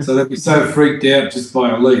flee. So they'll be so freaked out just by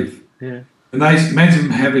a leaf. Yeah. And they imagine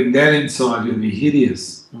having that inside, it would be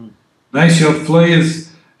hideous. They shall flee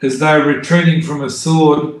as though retreating from a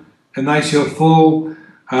sword, and they shall fall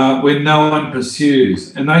when no one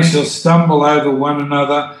pursues. And they shall stumble over one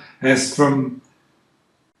another as from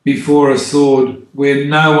before a sword, where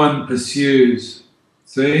no one pursues.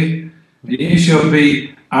 See? And you shall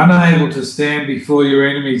be unable to stand before your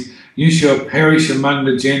enemies. You shall perish among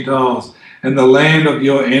the Gentiles, and the land of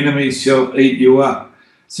your enemies shall eat you up.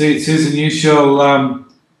 See, it says, and you shall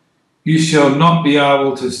not be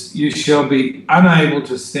able to, you shall be unable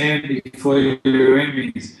to stand before your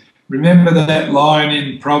enemies. Remember that line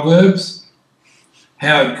in Proverbs?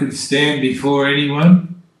 How it could stand before anyone?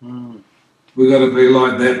 We've got to be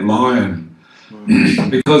like that lion.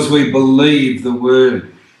 Because we believe the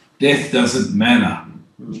word. Death doesn't matter.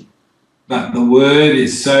 But the word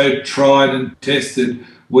is so tried and tested,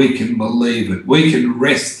 we can believe it. We can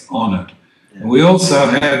rest on it. And we also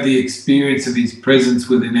have the experience of his presence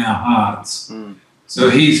within our hearts. So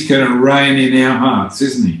he's going to reign in our hearts,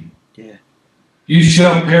 isn't he? Yeah. You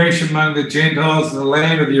shall perish among the Gentiles, and the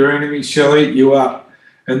land of your enemies shall eat you up.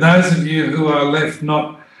 And those of you who are left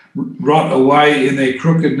not rot away in their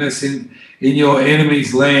crookedness in your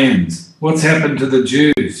enemies' lands. What's happened to the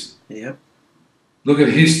Jews? Yep. Look at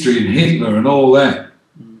history and Hitler and all that.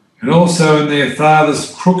 And also in their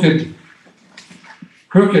father's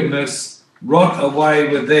crookedness, rot away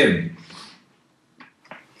with them.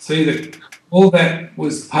 See, all that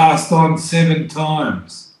was passed on 7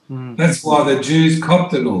 times. That's why the Jews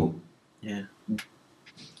copped it all. Yeah.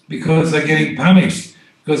 Because they're getting punished,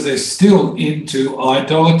 because they're still into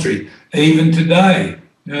idolatry, even today.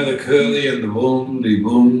 You know, the curly and the boom, de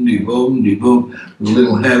boom, de boom, de boom, the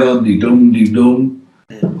little hat on, de dum,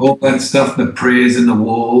 all that stuff, the prayers in the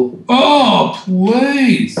wall. Oh,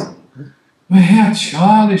 please. Well, how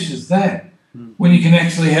childish is that? When you can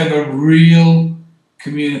actually have a real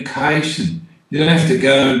communication. You don't have to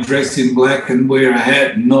go and dress in black and wear a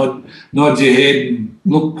hat and nod your head and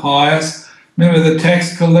look pious. Remember the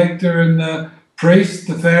tax collector and the priest,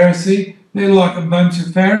 the Pharisee? They're like a bunch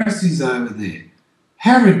of Pharisees over there.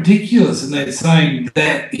 How ridiculous. And they're saying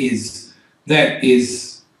that is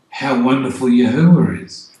how wonderful Yahuwah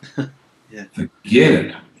is. Yeah. Forget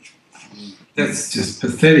it. That's just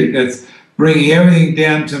pathetic. That's bringing everything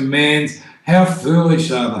down to man's. How foolish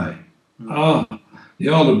are they? Oh, the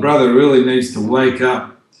older brother really needs to wake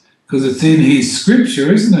up, because it's in his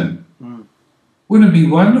scripture, isn't it? Wouldn't it be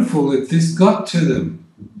wonderful if this got to them?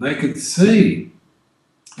 They could see.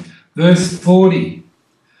 Verse 40.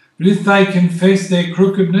 But if they confess their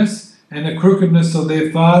crookedness and the crookedness of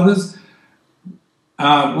their fathers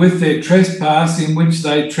with their trespass in which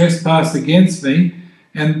they trespassed against me,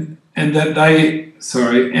 and that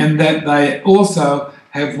they also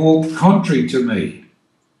have walked contrary to me.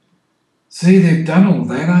 See, they've done all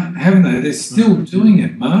that, haven't they? They're still doing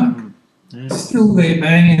it, Mark. Still there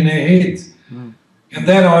banging their heads. And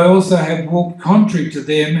that I also have walked contrary to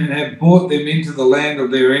them and have brought them into the land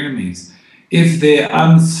of their enemies, if their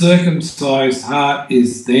uncircumcised heart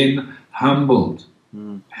is then humbled.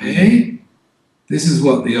 Hey? This is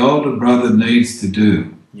what the older brother needs to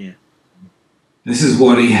do. Yeah. This is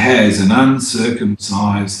what he has, an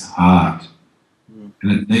uncircumcised heart.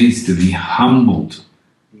 And it needs to be humbled.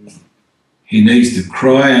 He needs to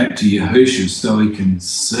cry out to Yahusha so he can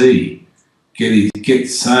see, get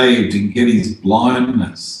saved and get his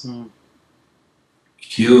blindness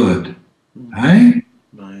cured. Hey?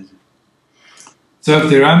 Amazing. So if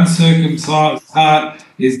their uncircumcised heart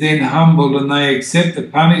is then humbled and they accept the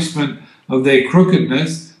punishment of their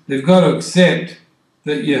crookedness, they've got to accept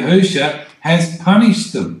that Yahusha has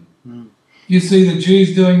punished them. You see the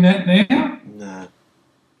Jews doing that now? No.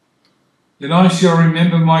 Then I shall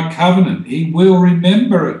remember my covenant. He will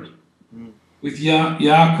remember it with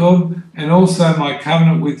Yaakov, and also my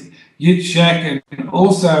covenant with Yitzchak, and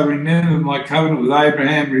also remember my covenant with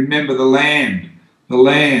Abraham. Remember the land. The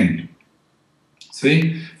land.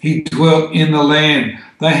 See? He dwelt in the land.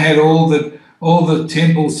 They had all the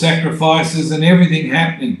temple sacrifices and everything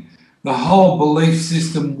happening. The whole belief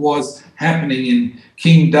system was happening in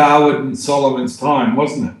King David and Solomon's time,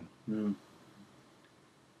 wasn't it?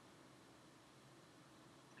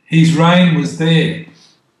 His reign was there.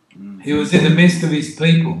 He was in the midst of his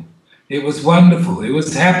people. It was wonderful. It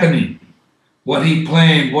was happening. What he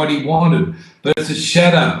planned, what he wanted. But it's a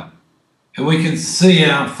shadow. And we can see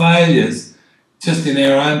our failures just in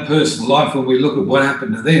our own personal life when we look at what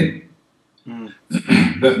happened to them.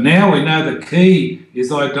 But now we know the key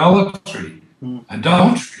is idolatry.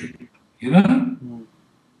 Adultery, you know?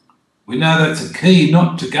 We know that's a key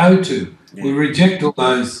not to go to. Yeah. We reject all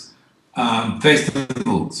those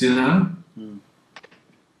festivals, you know?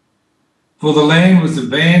 For the land was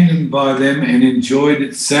abandoned by them and enjoyed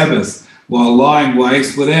its Sabbath while lying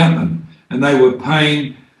waste without them. And they were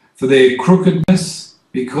paying for their crookedness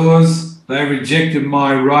because they rejected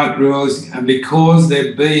my right rules and because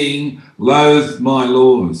their being loathed my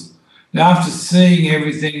laws. Now, after seeing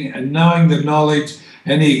everything and knowing the knowledge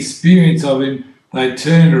and the experience of him, they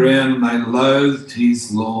turned around and they loathed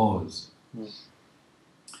his laws.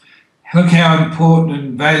 Look how important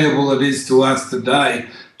and valuable it is to us today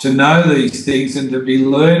to know these things and to be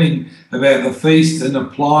learning about the feast and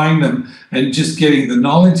applying them and just getting the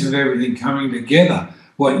knowledge of everything coming together.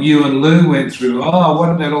 What you and Lou went through. Oh, what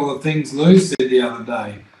about all the things Lou said the other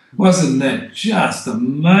day? Wasn't that just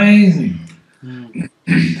amazing?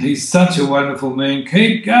 He's such a wonderful man.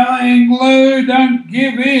 Keep going, Lou. Don't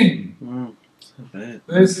give in.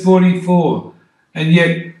 Verse 44. And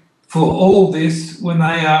yet, for all this, when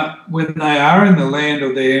they are in the land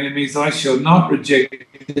of their enemies, I shall not reject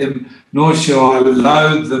them, nor shall I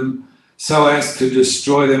loathe them, so as to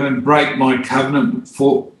destroy them and break my covenant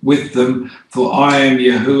with them. For I am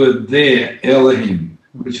Yahuwah, their Elohim,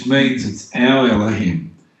 which means it's our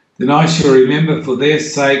Elohim. Then I shall remember for their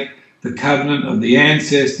sake the covenant of the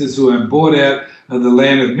ancestors who are brought out of the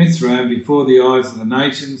land of Mitzrayim before the eyes of the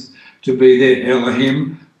nations to be their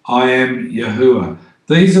Elohim. I am Yahuwah.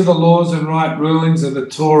 These are the laws and right rulings of the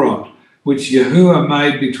Torah, which Yahuwah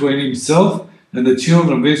made between himself and the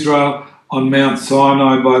children of Israel on Mount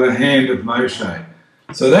Sinai by the hand of Moshe.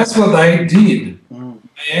 So that's what they did.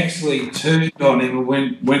 they actually turned on him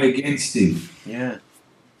and went against him. Yeah.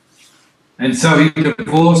 And so he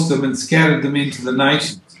divorced them and scattered them into the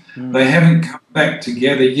nations. They haven't come back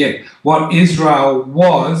together yet. What Israel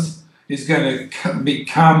was is going to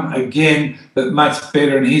become again, but much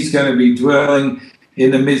better, and he's going to be dwelling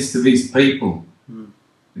in the midst of his people.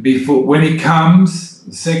 Before, when he comes,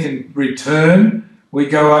 the second return, we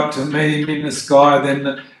go up to meet him in the sky,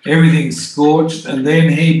 then everything's scorched, and then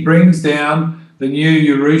he brings down the new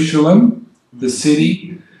Jerusalem, the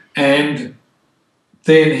city, and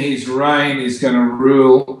then his reign is going to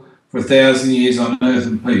rule for 1,000 years on earth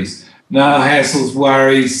in peace. No hassles,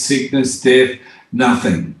 worries, sickness, death,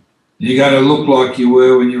 nothing. You're going to look like you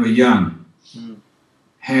were when you were young.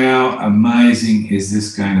 How amazing is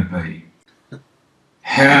this going to be?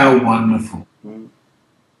 How wonderful.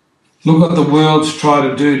 Look what the world's tried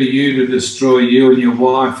to do to you to destroy you and your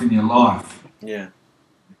wife and your life. Yeah.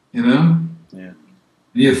 You know? Yeah.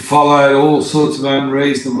 You've followed all sorts of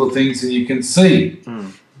unreasonable things, and you can see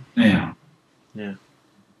now. Yeah.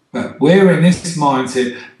 But we're in this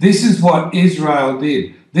mindset. This is what Israel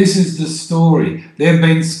did. This is the story. They've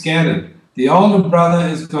been scattered. The older brother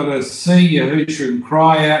has got to see Yahusha and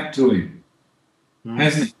cry out to him,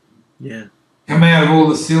 hasn't he? Yeah. Come out of all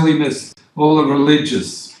the silliness, all the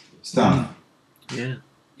religious stuff. Yeah.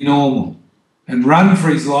 Normal. And run for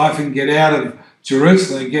his life and get out of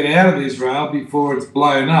Jerusalem, get out of Israel before it's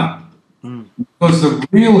blown up. Because the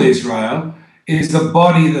real Israel is the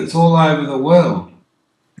body that's all over the world.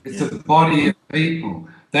 It's the body of people.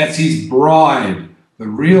 That's his bride.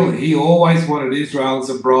 He always wanted Israel as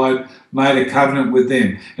a bride, made a covenant with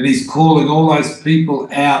them. And he's calling all those people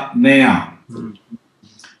out now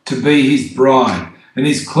to be his bride. And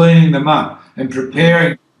he's cleaning them up and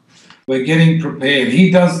preparing. We're getting prepared. He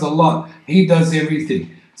does the lot. He does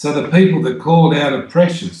everything. So the people that called out are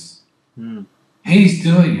precious. He's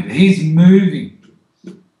doing it. He's moving.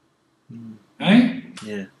 Eh?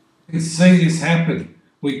 Yeah. We can see this happen.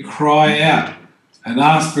 We cry out and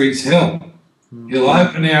ask for his help. He'll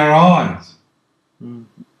open our eyes. Wow.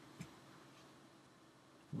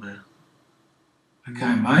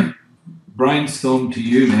 Okay, mate. Brainstorm to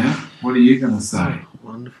you now. What are you going to say?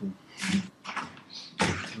 Wonderful.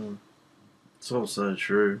 It's all so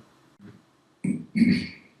true.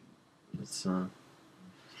 It's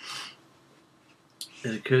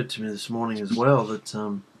it occurred to me this morning as well that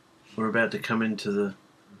we're about to come into the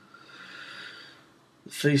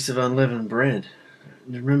Feast of Unleavened Bread.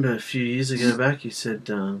 You remember a few years ago back you said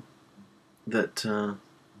that,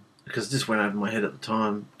 because this went over my head at the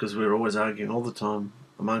time, because we were always arguing all the time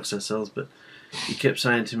amongst ourselves, but you kept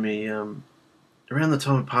saying to me, around the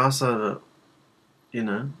time of Passover, you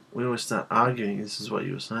know, we always start arguing. This is what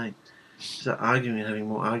you were saying. Start arguing and having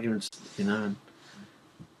more arguments, you know,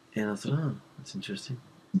 and I thought, oh, that's interesting.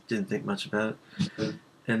 Didn't think much about it.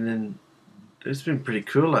 And then it's been pretty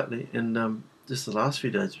cool lately, and just the last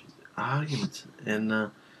few days, arguments. And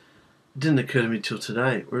it didn't occur to me till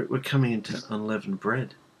today. We're coming into unleavened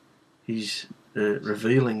bread. He's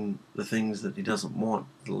revealing the things that he doesn't want,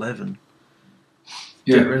 the leaven.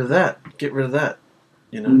 Yeah. Get rid of that. Get rid of that.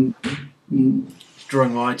 You know?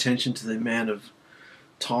 Drawing my attention to the amount of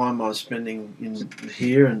time I was spending in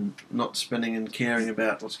here and not spending and caring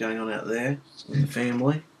about what's going on out there with the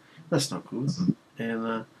family. That's not good. And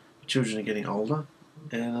the children are getting older,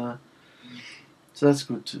 and so that's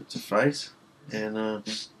good to face. And I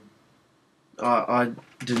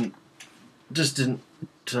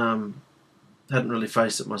hadn't really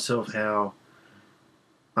faced it myself how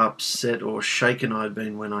upset or shaken I'd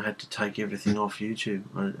been when I had to take everything off YouTube.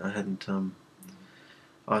 I hadn't.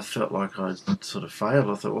 I felt like I'd sort of failed.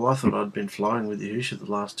 I thought I'd been flying with Yahusha the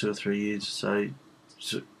last 2 or 3 years. So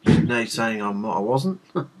now you're saying I wasn't.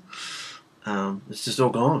 It's just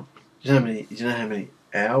all gone. Do you know how many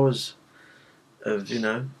hours of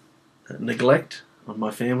neglect of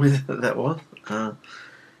my family that was, and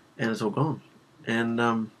it's all gone.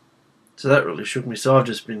 And so that really shook me. So I've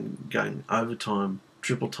just been going overtime,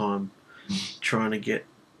 triple time, trying to get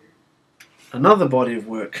another body of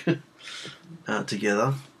work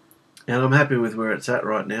together, and I'm happy with where it's at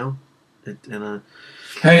right now. How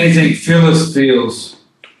do you think Phyllis feels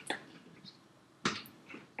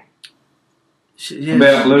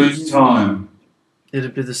about lose time?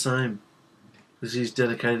 It'd be the same, because he's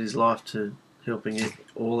dedicated his life to helping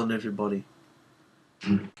all and everybody.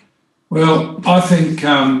 Well, I think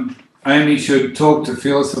Amy should talk to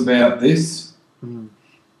Phyllis about this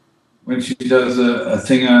when she does a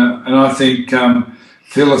thing, and I think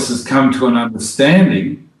Phyllis has come to an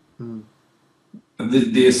understanding of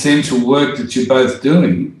the essential work that you're both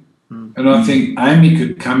doing, and I think Amy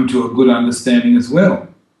could come to a good understanding as well.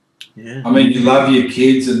 Yeah. I mean, you love your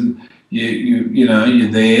kids and you know,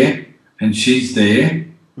 you're there and she's there.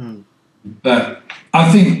 Mm. But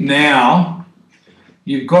I think now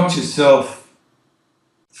you've got yourself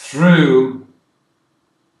through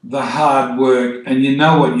the hard work and you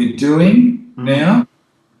know what you're doing now.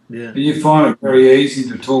 Yeah. And you find it very easy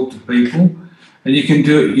to talk to people and you can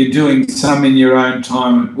do it. You're doing some in your own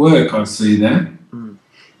time at work. I see that,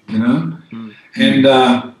 you know.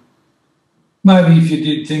 And maybe if you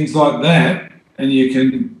did things like that and you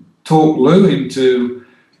can talk Lou into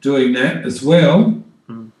doing that as well,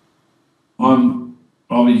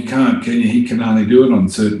 you can't, can you? He can only do it on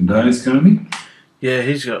certain days, can't he? Yeah,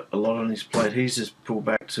 he's got a lot on his plate. He's just pulled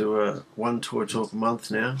back to one tour talk a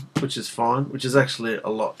month now, which is fine, which is actually a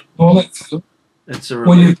lot. Well, that's good. It's a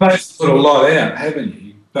Well, you've both put a lot out, haven't you?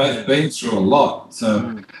 You've both been through a lot.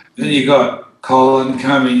 So then you got Colin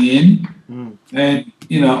coming in, and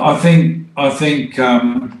you know, I think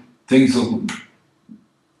things will,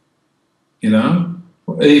 you know,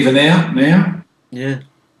 even out now. Yeah.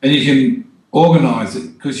 And you can organise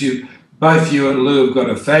it because both you and Lou have got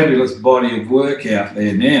a fabulous body of work out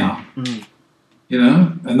there now. You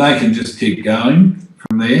know, and they can just keep going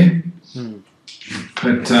from there.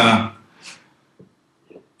 But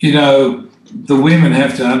you know, the women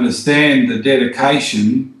have to understand the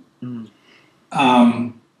dedication.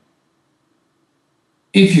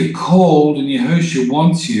 If you're called and Yahusha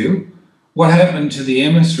wants you, what happened to the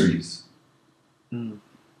emissaries?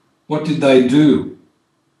 What did they do?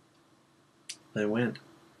 They went.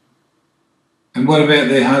 And what about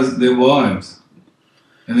their wives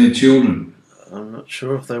and their children? I'm not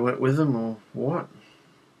sure if they went with them or what.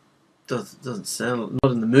 Doesn't sound,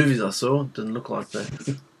 not in the movies I saw. Didn't look like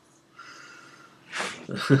that.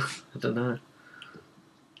 I don't know.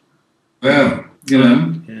 Well, you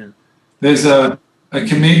know, there's a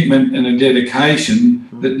commitment and a dedication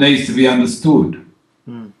that needs to be understood.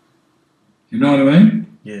 You know what I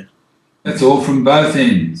mean? Yeah. That's all from both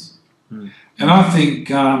ends. And I think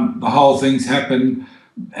the whole thing's happened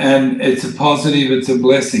and it's a positive, it's a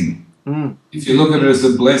blessing. If you look at it as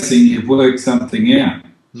a blessing, you've worked something out.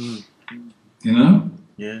 You know?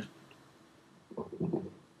 Yeah.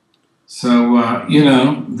 So, you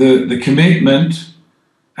know, the commitment,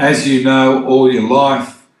 as you know, all your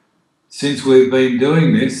life, since we've been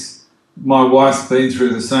doing this, my wife's been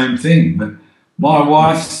through the same thing, but my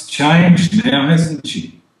wife's changed now, hasn't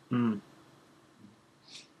she?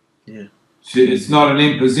 Yeah. It's not an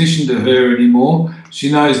imposition to her anymore.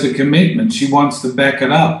 She knows the commitment. She wants to back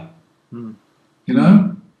it up. You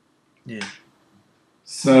know? Yeah.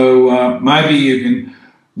 So maybe you can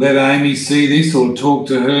let Amy see this or talk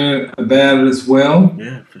to her about it as well.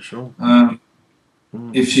 Yeah, for sure.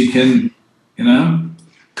 If she can, you know.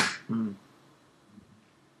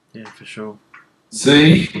 Yeah, for sure.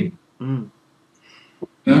 See? You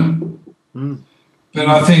know? But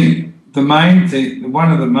I think the main thing,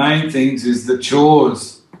 one of the main things is the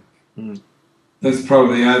chores. That's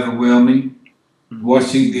probably overwhelming.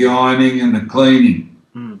 Washing, the ironing and the cleaning.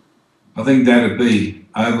 I think that'd be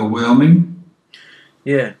overwhelming.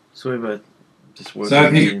 Yeah, so we both just work. So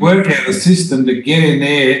if you could work out a system to get in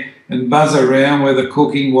there and buzz around with the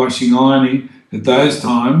cooking, washing, ironing at those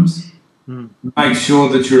times, make sure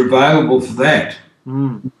that you're available for that.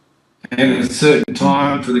 And at a certain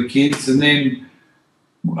time for the kids, and then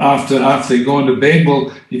after they've gone to bed,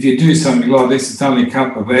 well, if you do something like this, it's only a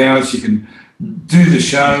couple of hours, you can do the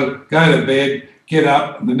show, go to bed, get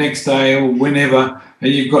up the next day or whenever,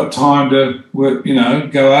 and you've got time to work, you know,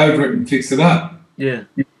 go over it and fix it up. Yeah.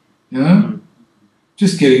 You know?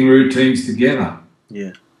 Just getting routines together.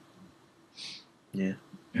 Yeah. Yeah.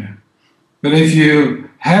 Yeah. But if you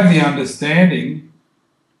have the understanding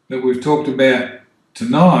that we've talked about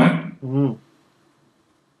tonight,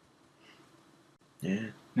 yeah.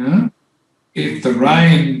 You know, if the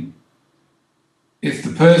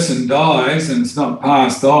person dies and it's not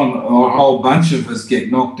passed on, or a whole bunch of us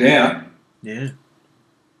get knocked out,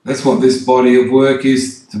 that's what this body of work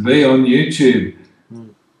is to be on YouTube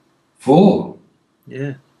for.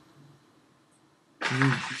 Yeah.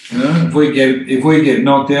 You know, if we get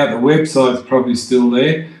knocked out, the website's probably still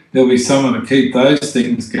there. There'll be someone to keep those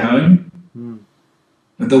things going.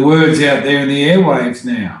 But the word's out there in the airwaves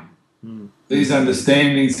now. These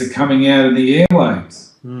understandings are coming out of the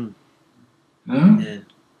airwaves. You know? Yeah.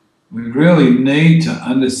 We really need to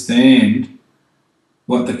understand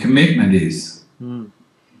what the commitment is. And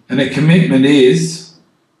the commitment is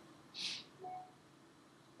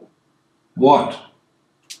what?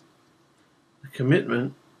 The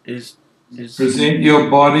commitment is present your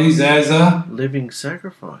bodies as a living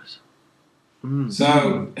sacrifice. Mm.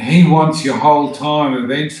 So he wants your whole time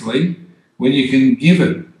eventually when you can give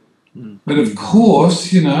it. Mm. But of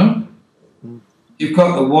course, you know, you've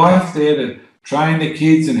got the wife there to train the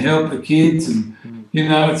kids and help the kids, and you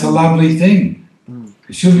know, it's a lovely thing.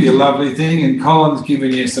 It should be a lovely thing, and Colin's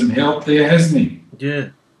given you some help there, hasn't he? Yeah,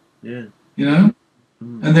 yeah. You know?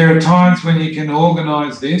 And there are times when you can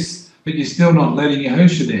organise this, but you're still not letting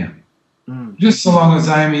Yahusha down. Just so long as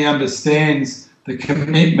Amy understands the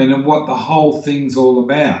commitment and what the whole thing's all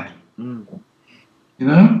about. You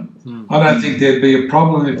know? I don't think there'd be a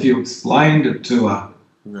problem if you explained it to her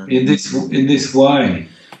in this way.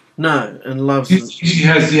 No, and loves. Do you think she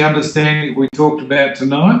has the understanding that we talked about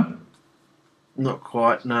tonight? Not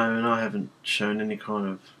quite, no, and I haven't shown any kind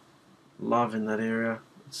of love in that area.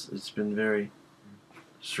 It's been very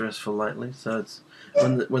stressful lately. So it's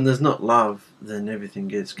when there's not love, then everything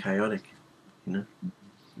gets chaotic. You know,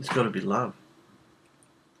 it's got to be love.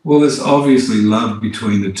 Well, there's obviously love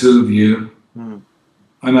between the two of you.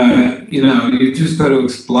 I know, you know, you've just got to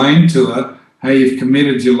explain to her how you've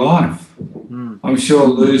committed your life. I'm sure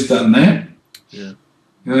Lou's done that. Yeah.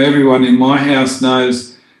 You know, everyone in my house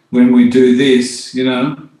knows when we do this, you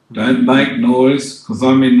know, don't make noise, because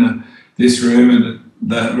I'm in this room and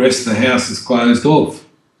the rest of the house is closed off.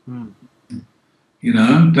 You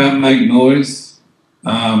know, don't make noise,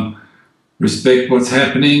 respect what's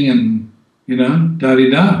happening, and, you know,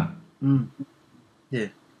 da-di-da. Yeah.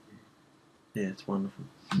 Yeah, it's wonderful.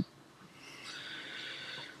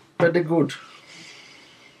 But they're good.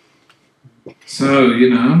 So, you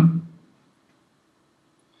know,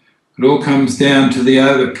 it all comes down to the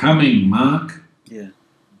overcoming, Mark. Yeah.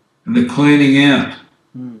 And the cleaning out.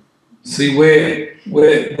 See, we're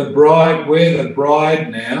the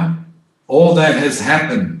bride now. All that has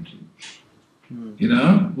happened. You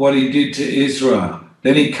know, what he did to Israel.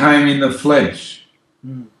 Then he came in the flesh.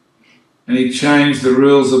 And he changed the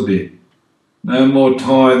rules a bit. No more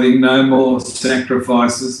tithing, no more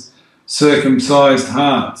sacrifices, circumcised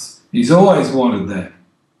hearts. He's always wanted that.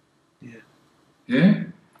 Yeah?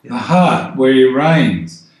 The heart where he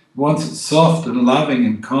reigns. He wants it soft and loving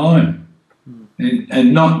and kind.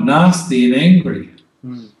 And not nasty and angry.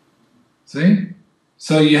 See?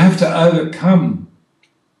 So you have to overcome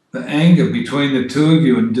the anger between the two of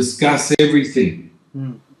you and discuss everything.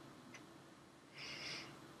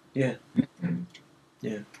 Yeah.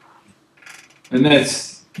 Yeah. And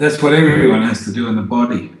that's what everyone has to do in the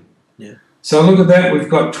body. Yeah. So look at that, we've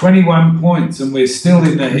got 21 points and we're still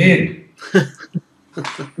in the head.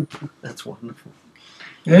 That's wonderful.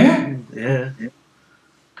 Yeah? Yeah.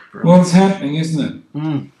 Well, it's happening, isn't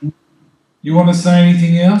it? You want to say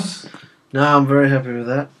anything else? No, I'm very happy with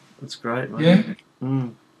that. That's great, mate. Yeah?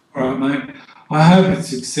 All right, mate. I hope it's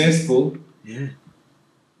successful. Yeah.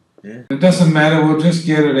 Yeah. It doesn't matter, we'll just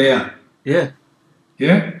get it out. Yeah.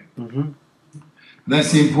 Yeah?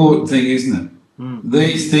 That's the important thing, isn't it?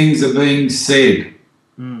 These things are being said.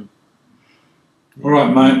 All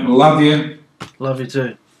right, mate. Love you. Love you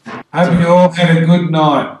too. Hope you all had a good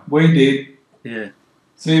night. We did. Yeah.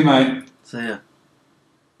 See you, mate. See ya.